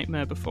The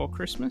Nightmare Before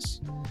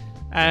Christmas.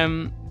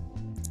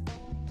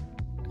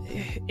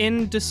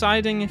 In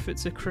deciding if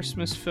it's a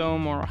Christmas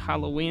film or a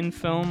Halloween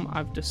film,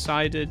 I've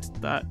decided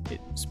that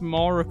it's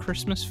more a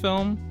Christmas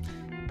film.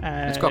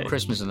 It's got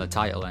Christmas in the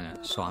title in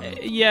it, so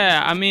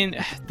I mean...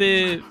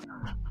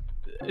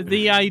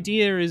 the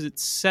idea is it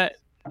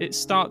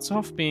starts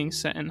off being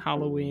set in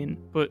Halloween,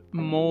 but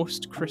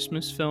most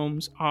Christmas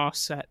films are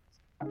set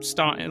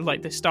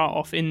they start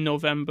off in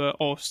November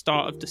or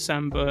start of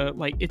December.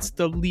 Like, it's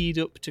the lead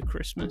up to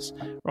Christmas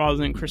rather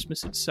than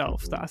Christmas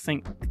itself that I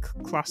think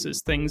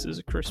classes things as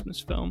a Christmas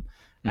film.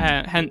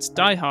 Hence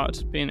Die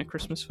Hard being a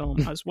Christmas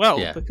film as well,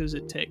 because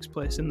it takes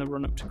place in the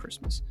run up to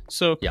Christmas.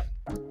 So yeah.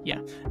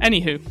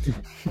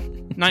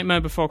 Anywho,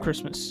 Nightmare Before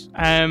Christmas.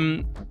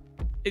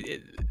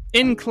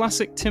 In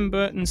classic Tim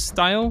Burton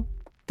style,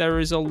 there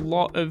is a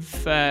lot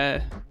of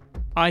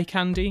eye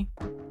candy.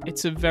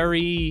 It's a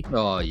very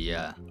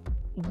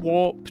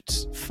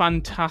warped,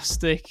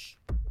 fantastic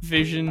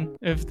vision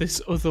of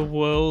this other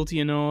world,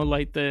 you know,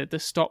 like the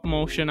stop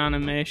motion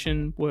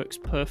animation works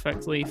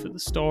perfectly for the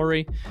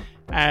story,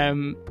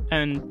 and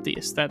the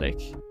aesthetic.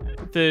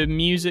 The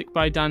music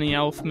by Danny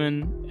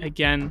Elfman,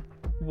 again,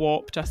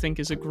 warped I think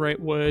is a great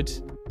word,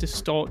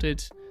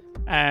 distorted.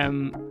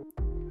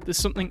 There's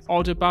something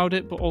odd about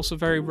it, but also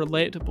very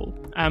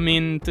relatable. I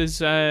mean,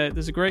 there's a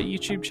great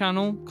YouTube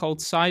channel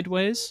called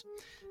Sideways,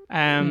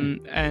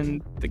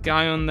 and the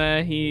guy on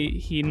there,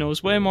 he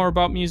knows way more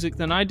about music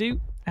than I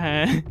do.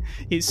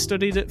 He's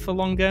studied it for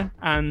longer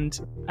and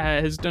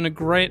has done a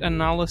great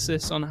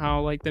analysis on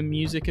how, like, the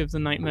music of The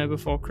Nightmare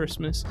Before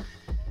Christmas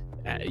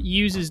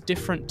uses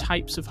different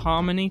types of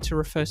harmony to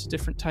refer to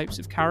different types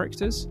of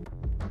characters.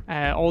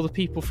 All the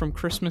people from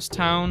Christmas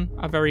Town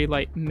are very,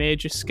 like,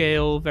 major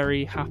scale,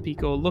 very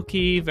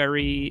happy-go-lucky,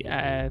 very,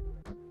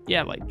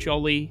 like,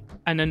 jolly,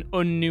 and an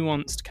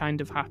unnuanced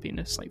kind of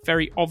happiness, like,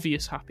 very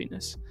obvious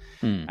happiness,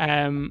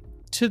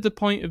 to the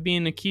point of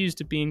being accused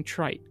of being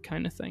trite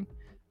kind of thing.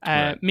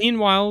 Right.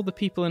 Meanwhile, the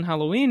people in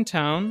Halloween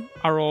Town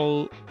are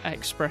all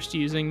expressed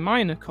using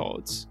minor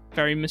chords.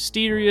 Very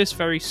mysterious,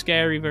 very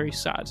scary, very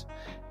sad.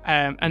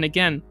 And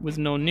again, with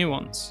no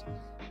nuance.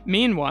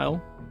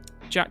 Meanwhile,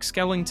 Jack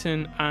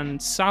Skellington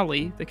and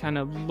Sally, the kind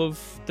of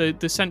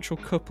the central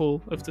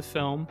couple of the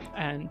film,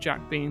 and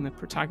Jack being the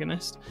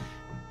protagonist,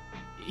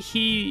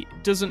 he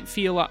doesn't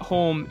feel at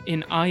home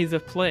in either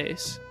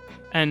place.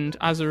 And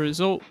as a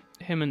result,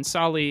 him and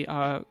Sally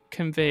are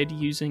conveyed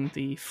using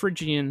the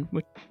Phrygian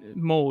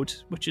mode,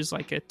 which is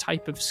like a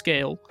type of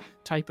scale,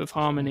 type of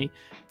harmony.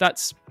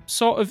 That's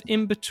sort of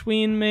in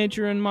between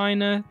major and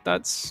minor.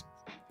 That's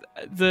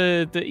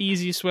the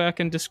easiest way I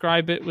can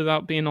describe it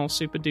without being all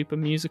super duper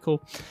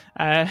musical.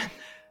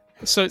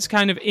 So it's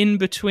kind of in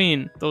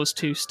between those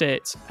two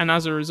states, and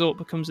as a result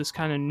becomes this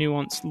kind of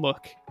nuanced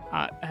look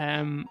at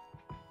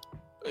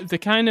the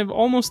kind of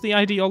almost the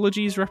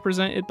ideologies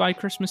represented by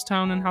Christmas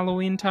Town and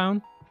Halloween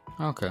Town.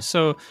 Okay.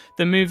 So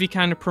the movie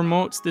kind of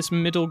promotes this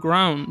middle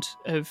ground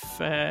of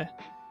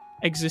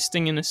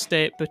existing in a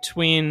state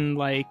between,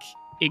 like,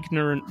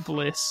 ignorant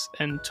bliss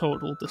and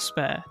total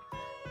despair.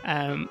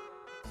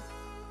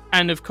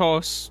 And of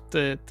course,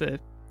 the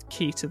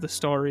key to the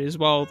story as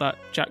well, that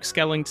Jack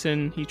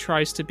Skellington, he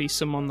tries to be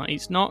someone that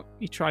he's not.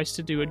 He tries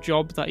to do a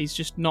job that he's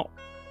just not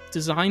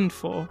designed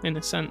for, in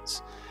a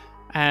sense.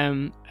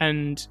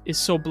 And is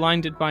so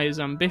blinded by his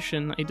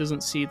ambition that he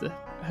doesn't see the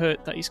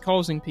hurt that he's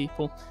causing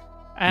people.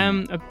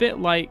 A bit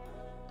like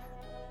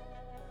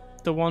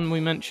the one we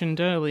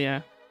mentioned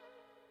earlier.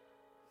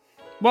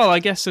 Well, I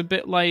guess a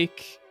bit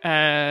like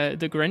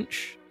The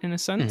Grinch, in a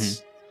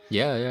sense.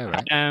 Yeah,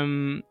 right.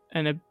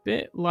 And a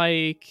bit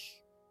like...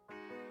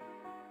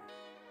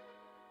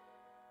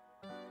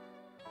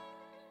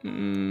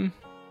 No,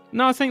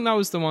 I think that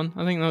was the one.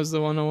 I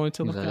wanted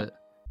to look at. It?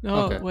 No,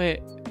 okay.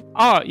 Wait.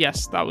 Oh,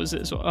 yes, that was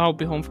it. So I'll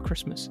Be Home for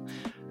Christmas.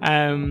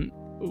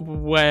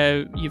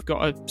 Where you've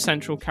got a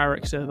central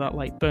character that,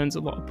 like, burns a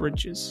lot of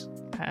bridges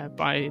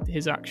by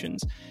his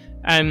actions.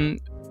 And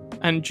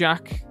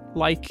Jack,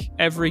 like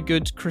every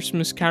good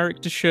Christmas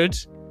character should,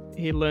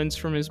 he learns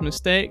from his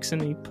mistakes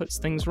and he puts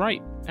things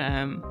right.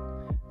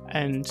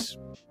 And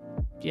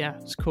yeah,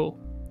 it's cool.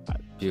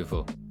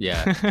 Beautiful.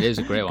 Yeah, it is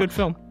a great one. Good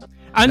film.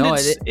 And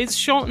it's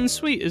short and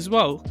sweet as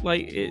well.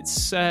 Like,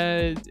 it's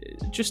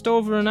just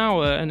over an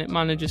hour and it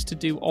manages to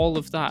do all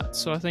of that.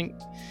 So I think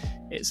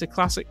it's a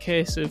classic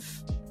case of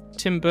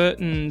Tim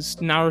Burton's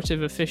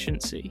narrative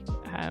efficiency,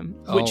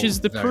 which is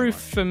the proof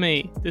for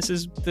me. This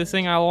is the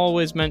thing I'll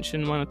always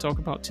mention when I talk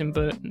about Tim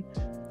Burton.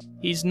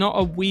 He's not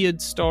a weird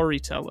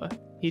storyteller.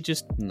 He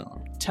just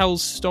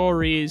tells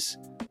stories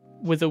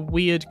with a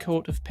weird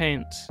coat of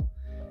paint.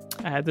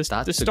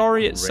 The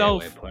story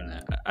itself,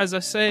 as I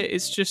say,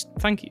 it's just...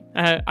 Thank you.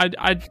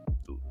 I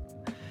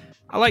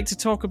like to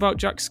talk about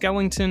Jack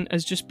Skellington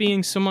as just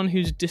being someone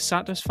who's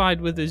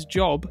dissatisfied with his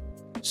job,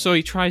 so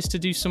he tries to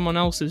do someone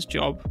else's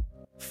job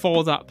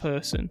for that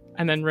person,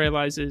 and then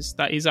realizes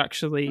that he's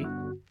actually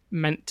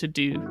meant to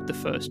do the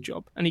first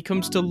job. And he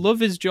comes to love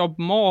his job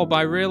more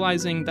by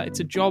realizing that it's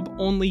a job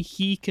only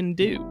he can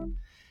do.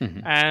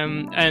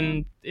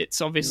 And it's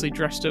obviously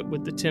dressed up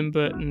with the Tim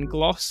Burton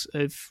gloss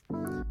of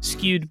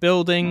skewed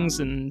buildings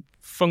and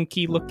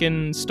funky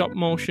looking stop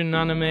motion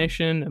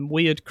animation and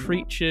weird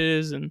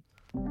creatures and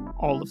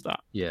all of that.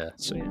 Yeah.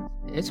 So yeah,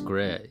 it's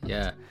great.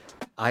 Yeah,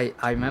 I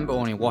remember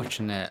only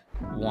watching it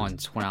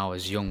once when I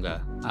was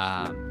younger,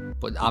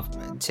 but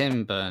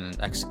Tim Burton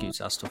executes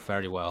that stuff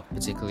very well,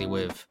 particularly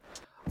with...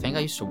 I think I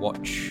used to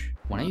watch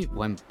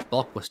when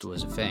Blockbuster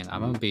was a thing, I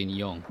remember being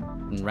young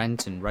and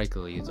renting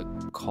regularly the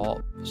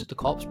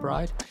Corpse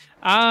Bride?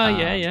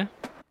 Yeah.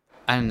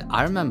 And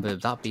I remember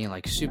that being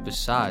like super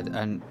sad,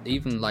 and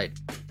even like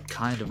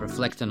kind of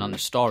reflecting on the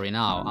story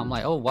now, I'm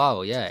like, oh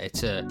wow, yeah,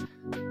 it's a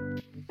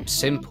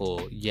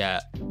simple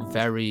yet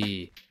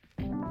very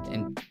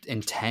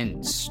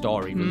intense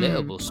story,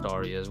 relatable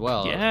story as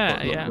well.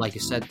 Yeah. Like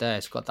you said there,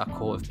 it's got that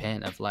coat of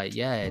paint of like,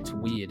 yeah, it's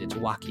weird, it's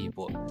wacky,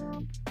 but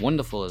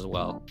wonderful as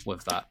well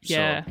with that.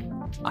 Yeah.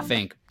 So I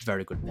think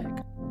very good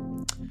pick.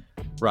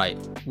 Right.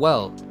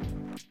 Well,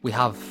 we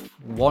have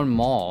one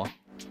more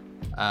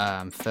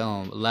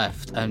film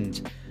left,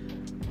 and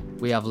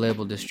we have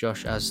labelled this,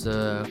 Josh, as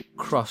the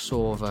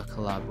crossover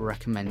collab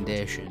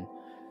recommendation.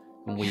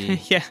 And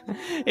we yeah.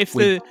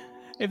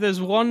 If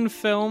there's one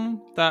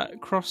film that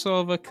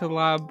crossover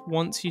collab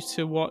wants you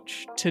to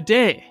watch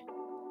today,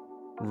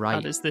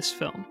 that is this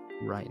film.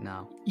 Right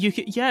now.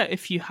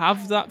 If you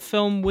have that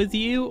film with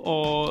you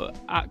or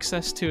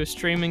access to a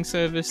streaming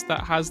service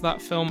that has that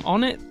film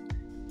on it,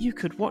 you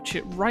could watch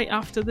it right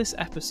after this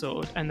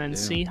episode and then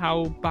see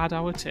how bad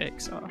our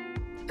takes are.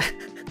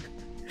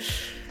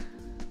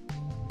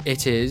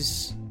 It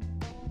is,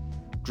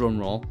 drum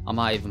roll, I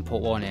might even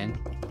put one in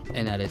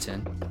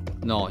editing.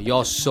 No,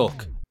 yours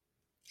suck.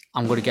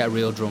 I'm going to get a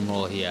real drum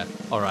roll here.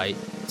 Alright,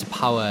 it's a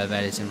power of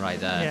editing right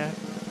there. Yeah.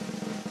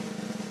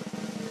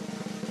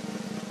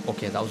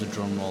 Okay, that was a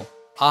drum roll.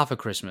 Arthur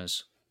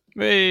Christmas.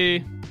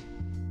 Hey.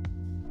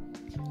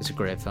 It's a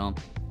great film.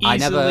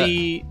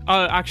 Easily,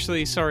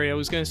 actually, sorry, I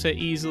was going to say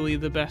easily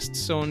the best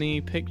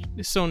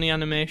Sony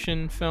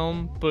animation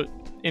film, but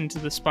Into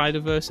the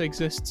Spider-Verse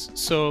exists,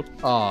 so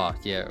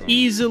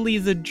easily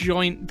the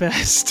joint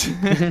best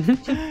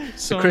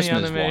Sony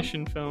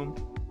animation film.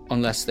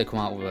 Unless they come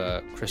out with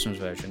a Christmas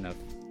version of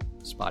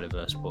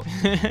Spider-Verse, but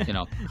you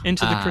know,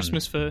 Into the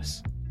Christmas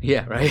verse.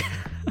 Yeah, right.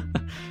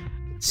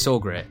 It's so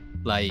great.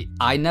 Like,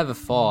 I never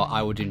thought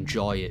I would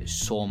enjoy it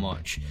so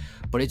much,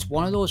 but it's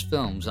one of those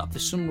films that for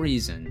some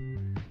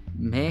reason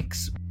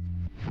makes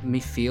me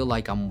feel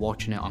like I'm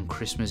watching it on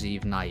Christmas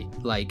Eve night.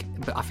 Like,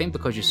 but I think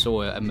because you're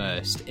so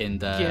immersed in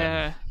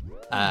the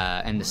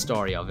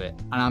story of it.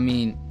 And I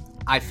mean,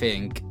 I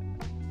think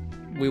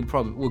we're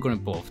going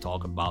to both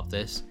talk about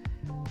this.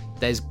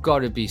 There's got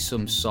to be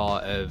some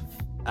sort of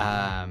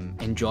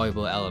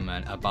enjoyable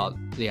element about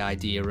the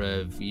idea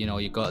of, you know,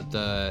 you got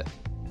the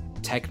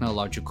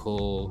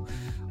technological,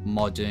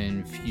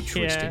 modern,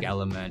 futuristic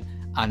element,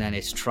 and then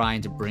it's trying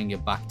to bring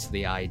it back to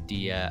the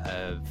idea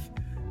of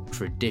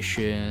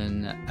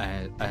tradition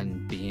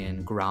and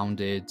being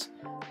grounded.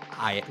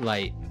 I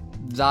like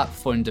that.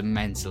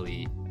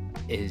 Fundamentally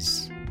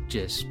is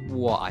just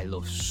what I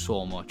love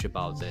so much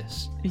about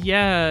this.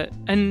 Yeah,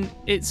 and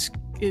it's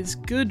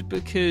good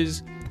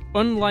because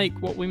unlike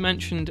what we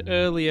mentioned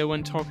earlier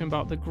when talking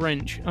about The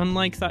Grinch,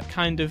 unlike that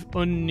kind of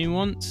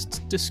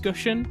unnuanced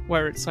discussion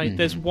where it's like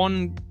there's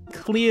one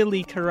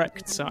clearly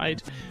correct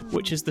side,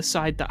 which is the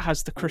side that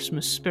has the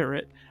Christmas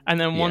spirit, and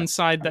then one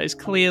side that is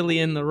clearly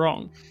in the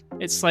wrong.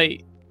 It's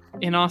like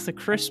in Arthur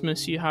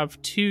Christmas you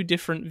have two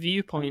different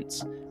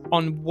viewpoints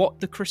on what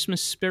the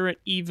Christmas spirit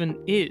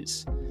even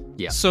is.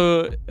 Yeah.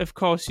 So of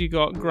course you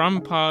got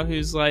Grandpa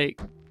who's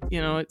like, you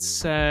know,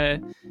 it's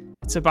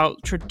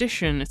about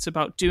tradition, it's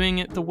about doing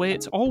it the way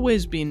it's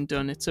always been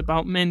done, it's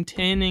about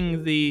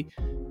maintaining the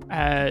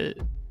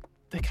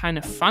kind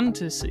of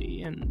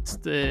fantasy and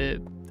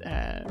the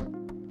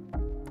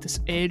this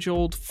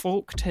age-old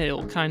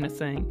folktale kind of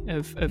thing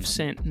of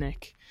Saint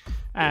Nick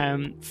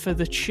for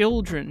the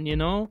children, you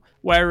know?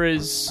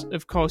 Whereas,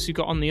 of course, you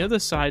got on the other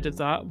side of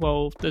that,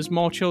 well, there's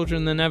more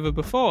children than ever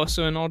before,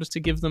 so in order to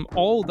give them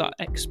all that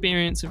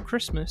experience of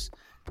Christmas,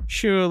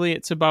 surely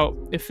it's about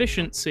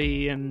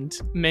efficiency and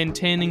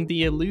maintaining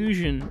the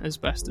illusion as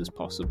best as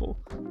possible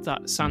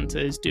that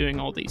Santa is doing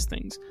all these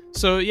things.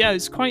 So, yeah,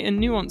 it's quite a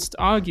nuanced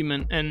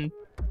argument, and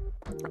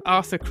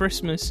Arthur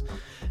Christmas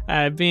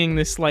being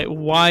this like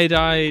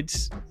wide-eyed,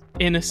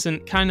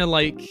 innocent, kind of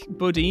like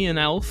Buddy and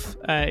Elf,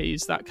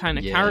 he's that kind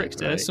of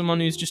character, someone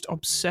who's just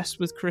obsessed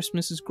with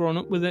Christmas, has grown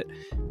up with it,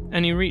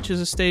 and he reaches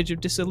a stage of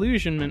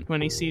disillusionment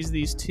when he sees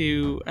these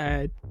two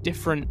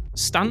different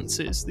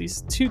stances,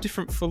 these two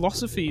different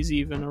philosophies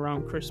even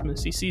around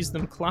Christmas. He sees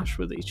them clash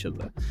with each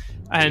other,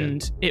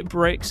 and it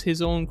breaks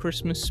his own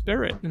Christmas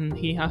spirit, and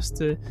he has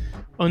to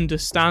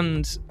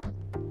understand.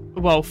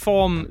 Well,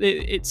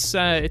 it's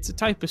a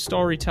type of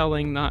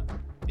storytelling that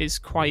is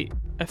quite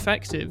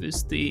effective,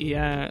 is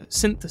the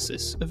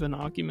synthesis of an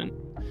argument.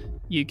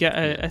 You get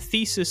a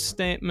thesis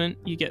statement,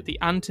 you get the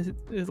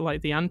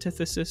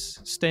antithesis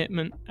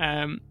statement.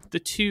 The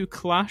two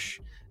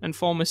clash and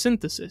form a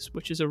synthesis,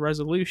 which is a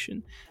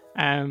resolution.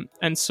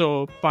 And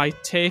so by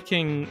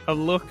taking a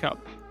look at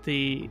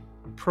the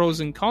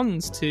pros and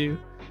cons to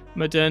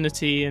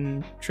modernity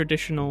and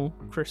traditional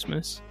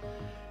Christmas,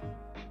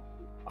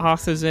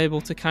 Arthur's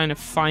able to kind of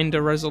find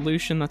a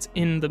resolution that's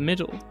in the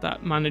middle,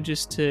 that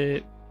manages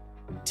to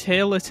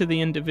tailor to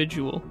the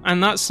individual.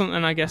 And that's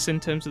something, I guess, in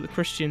terms of the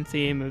Christian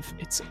theme of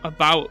it's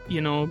about,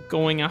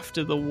 going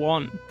after the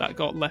one that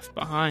got left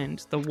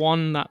behind, the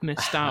one that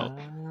missed out.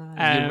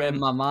 You read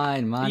my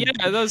mind, man.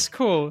 Yeah, that's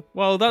cool.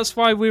 Well, that's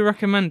why we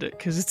recommend it,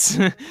 because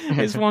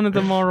it's one of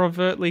the more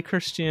overtly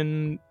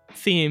Christian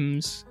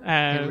themes.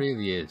 It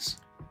really is.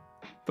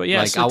 But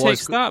yeah, so it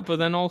takes that, but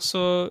then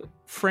also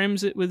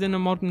frames it within a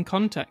modern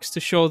context to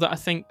show that, I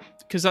think,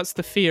 because that's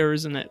the fear,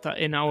 isn't it? That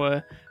in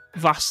our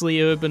vastly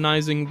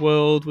urbanizing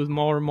world with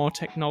more and more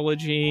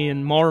technology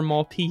and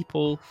more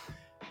people,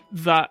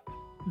 that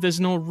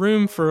there's no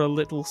room for a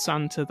little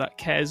Santa that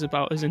cares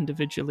about us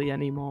individually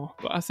anymore.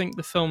 But I think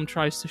the film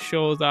tries to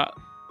show that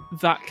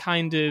that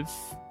kind of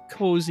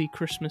cozy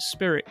Christmas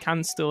spirit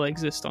can still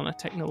exist on a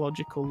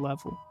technological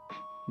level.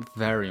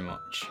 Very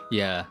much.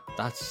 Yeah,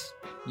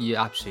 you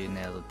absolutely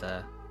nailed it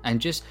there. And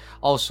just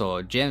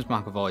also, James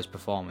McAvoy's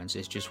performance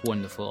is just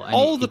wonderful. And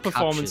all the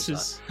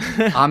performances.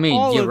 I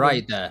mean, you're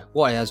right there.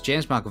 What it has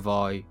James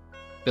McAvoy,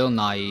 Bill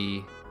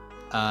Nighy,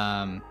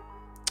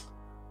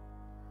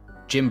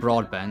 Jim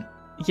Broadbent,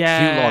 Hugh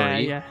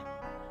Laurie. Yeah.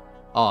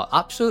 Oh,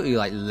 absolutely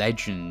like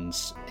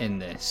legends in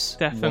this.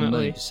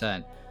 Definitely.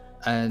 100%.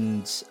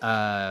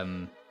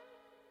 And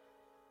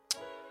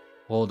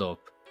hold up.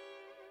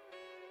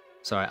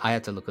 Sorry, I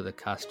had to look at the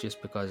cast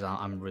just because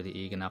I'm really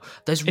eager now.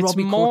 There's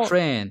Robbie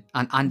Coltrane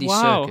and Andy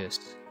Serkis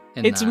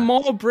in It's there.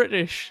 more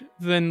British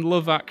than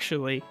Love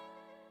Actually.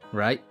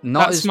 Right?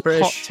 Not That's as my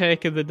British. hot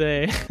take of the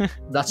day.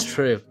 That's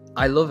true.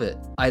 I love it.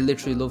 I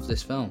literally love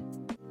this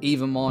film.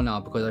 Even more now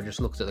because I just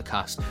looked at the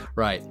cast.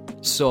 Right.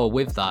 So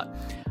with that,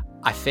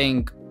 I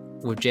think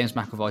with James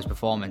McAvoy's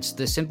performance,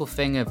 the simple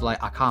thing of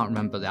like, I can't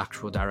remember the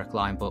actual direct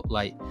line, but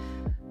like,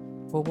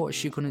 well, what is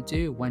she going to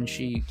do when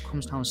she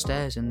comes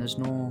downstairs and there's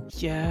no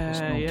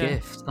gift?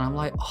 And I'm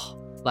like,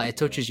 oh, like it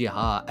touches your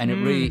heart. And it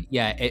really,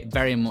 it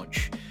very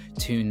much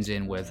tunes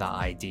in with that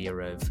idea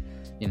of,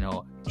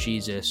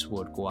 Jesus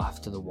would go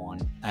after the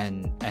one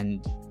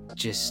and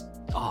just,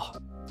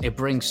 it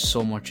brings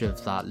so much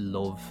of that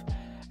love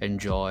and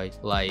joy.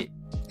 Like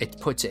it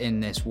puts it in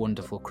this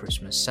wonderful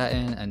Christmas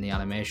setting and the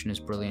animation is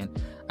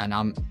brilliant. And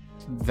I'm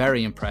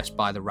very impressed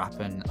by the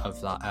rapping of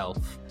that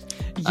elf.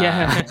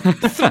 Yeah.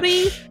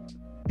 3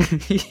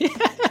 yeah.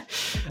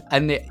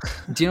 And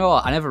do you know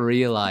what? I never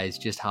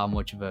realized just how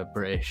much of a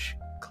British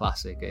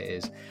classic it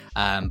is.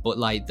 But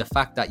like the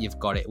fact that you've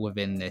got it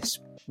within this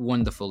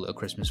wonderful little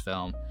Christmas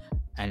film,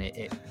 and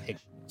it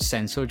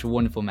sends such a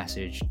wonderful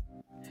message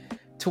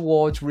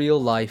towards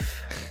real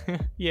life.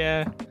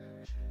 Yeah,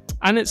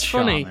 and it's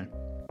funny.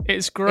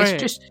 It's great.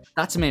 It's just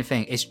that's the main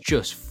thing. It's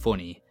just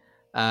funny.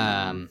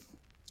 I'm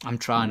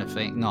trying to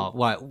think. No,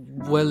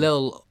 we're a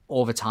little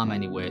over time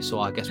anyway,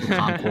 so I guess we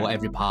can't quote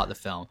every part of the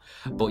film.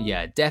 But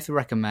yeah, definitely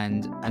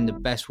recommend. And the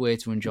best way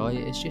to enjoy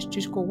it is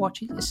just go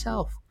watch it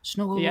yourself.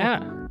 Snuggle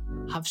up.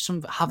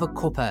 Have a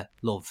cuppa,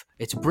 love.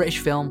 It's a British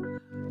film.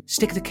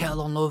 Stick the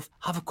kettle on, love.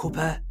 Have a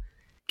cuppa.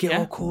 Get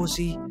all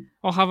cozy.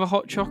 Or have a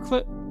hot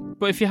chocolate.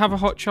 But if you have a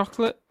hot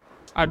chocolate,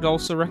 I'd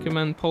also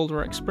recommend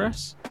Polar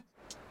Express.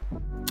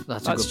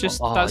 That's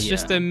just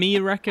a me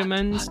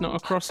recommends, not a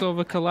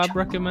crossover collab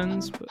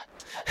recommends. But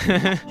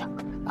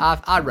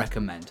I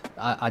recommend.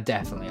 I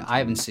definitely. I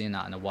haven't seen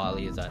that in a while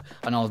either.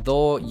 And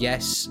although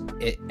yes,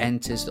 it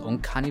enters the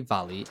uncanny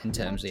valley in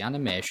terms of the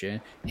animation,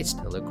 it's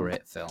still a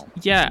great film.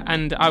 Yeah,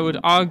 and I would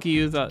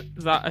argue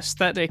that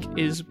aesthetic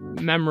is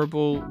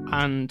memorable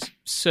and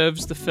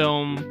serves the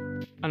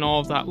film and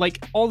all of that.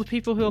 Like all the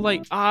people who are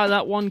like,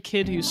 that one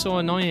kid who's so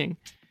annoying.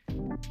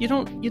 You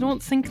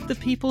don't think the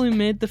people who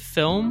made the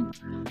film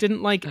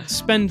didn't like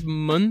spend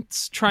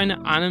months trying to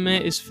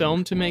animate his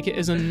film to make it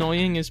as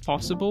annoying as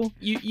possible?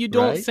 You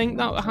don't think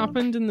that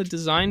happened in the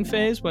design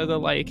phase where they're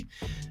like,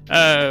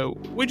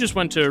 we just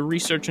went to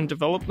research and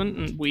development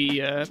and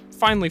we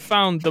finally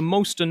found the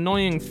most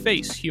annoying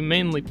face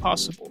humanly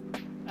possible.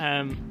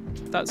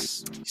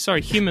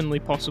 Humanly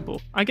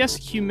possible. I guess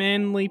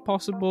humanly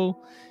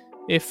possible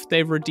if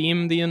they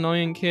redeem the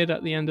annoying kid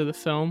at the end of the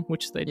film,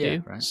 which they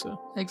do. Right.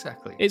 So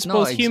exactly. It's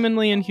both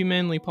humanly and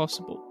humanely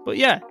possible. But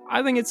yeah,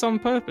 I think it's on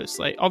purpose.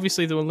 Like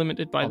obviously they were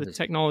limited by the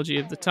technology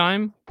of the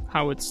time,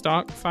 Howard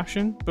Stark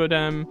fashion, but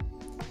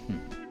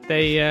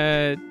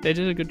they did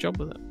a good job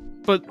with it.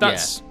 But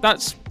that's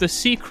the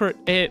secret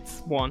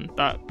eighth one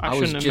that I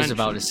shouldn't have mentioned. I was just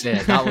about to say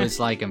it. That was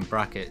like in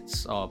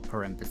brackets or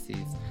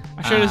parentheses.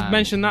 I should have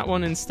mentioned that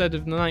one instead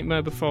of The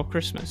Nightmare Before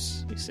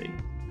Christmas, you see.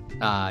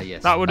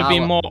 Yes. That would have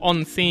been more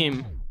on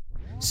theme.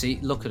 See,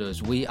 look at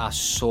us. We are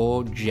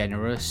so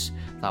generous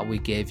that we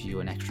gave you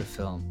an extra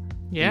film.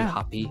 Yeah. Are you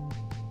happy?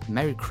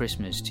 Merry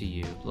Christmas to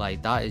you.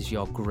 Like, that is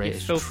your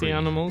greatest you filthy treat.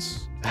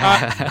 Animals.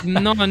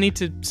 No, I need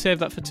to save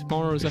that for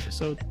tomorrow's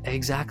episode.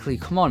 Exactly.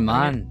 Come on,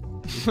 man.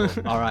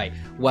 All right.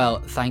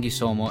 Well, thank you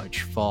so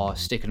much for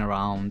sticking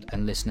around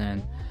and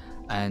listening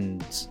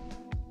and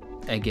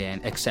again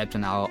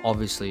accepting our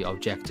obviously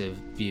objective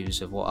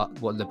views of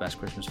what the best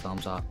Christmas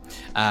films are.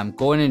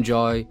 Go and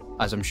enjoy,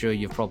 as I'm sure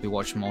you've probably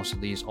watched most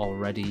of these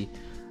already.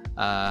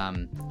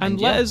 And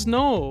let us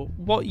know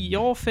what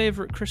your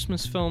favourite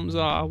Christmas films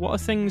are. What are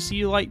things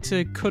you like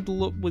to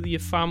cuddle up with your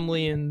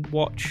family and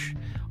watch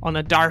on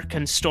a dark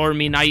and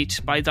stormy night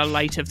by the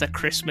light of the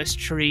Christmas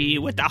tree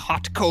with the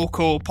hot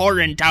cocoa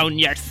pouring down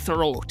your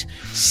throat,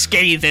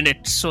 scathing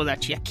it so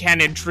that you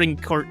can't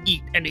drink or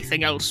eat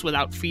anything else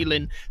without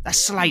feeling the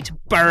slight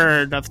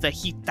burn of the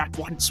heat that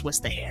once was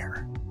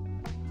there.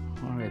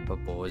 Alright,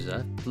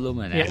 Barbosa.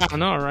 Blooming Yeah, I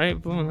know, right?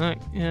 Blooming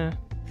heck, yeah.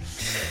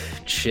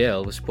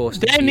 Chill. We're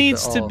supposed to There keep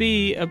needs it to all.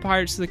 be a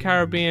Pirates of the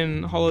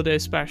Caribbean holiday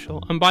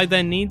special. And by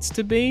there needs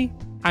to be,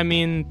 I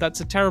mean, that's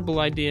a terrible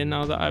idea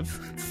now that I've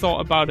thought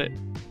about it.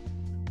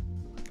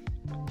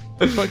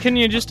 But can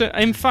you just,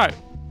 in fact,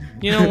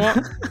 you know what?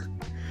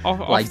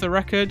 Off the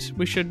record,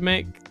 we should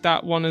make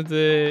that one of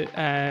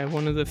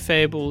the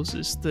fables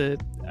is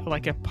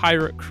like a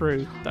pirate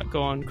crew that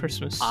go on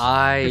Christmas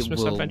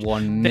adventure.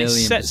 1 They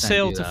million set %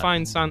 sail do to that.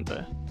 find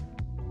Santa.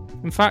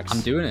 In fact,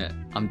 I'm doing it.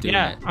 I'm doing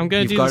yeah, it. I'm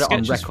going to You've do the got it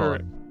on sketches for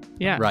record. it.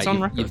 Yeah, Right, it's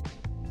on record.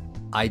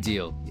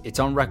 Ideal. It's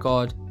on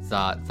record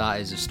that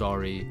is a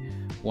story.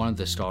 One of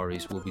the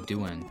stories we'll be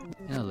doing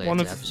in a later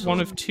episode.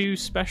 One of 2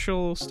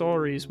 special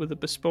stories with a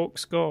bespoke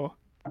score.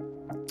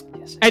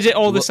 Yes. Edit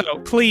all this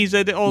out, please.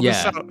 Edit all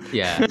this out.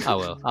 Yeah,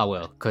 I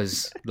will,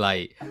 because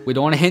like we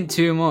don't want to hint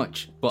too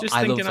much. But Just I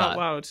love thinking that. out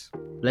loud.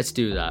 Let's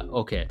do that.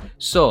 Okay,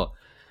 so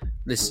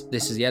this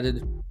is the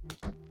edit.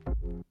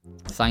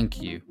 Thank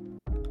you.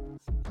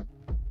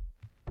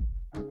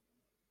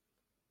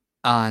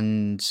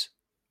 And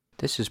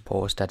this is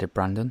post edit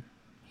Brandon.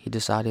 He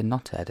decided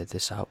not to edit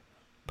this out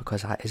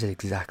because that is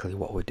exactly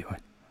what we're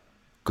doing.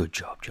 Good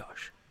job,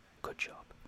 Josh. Good job.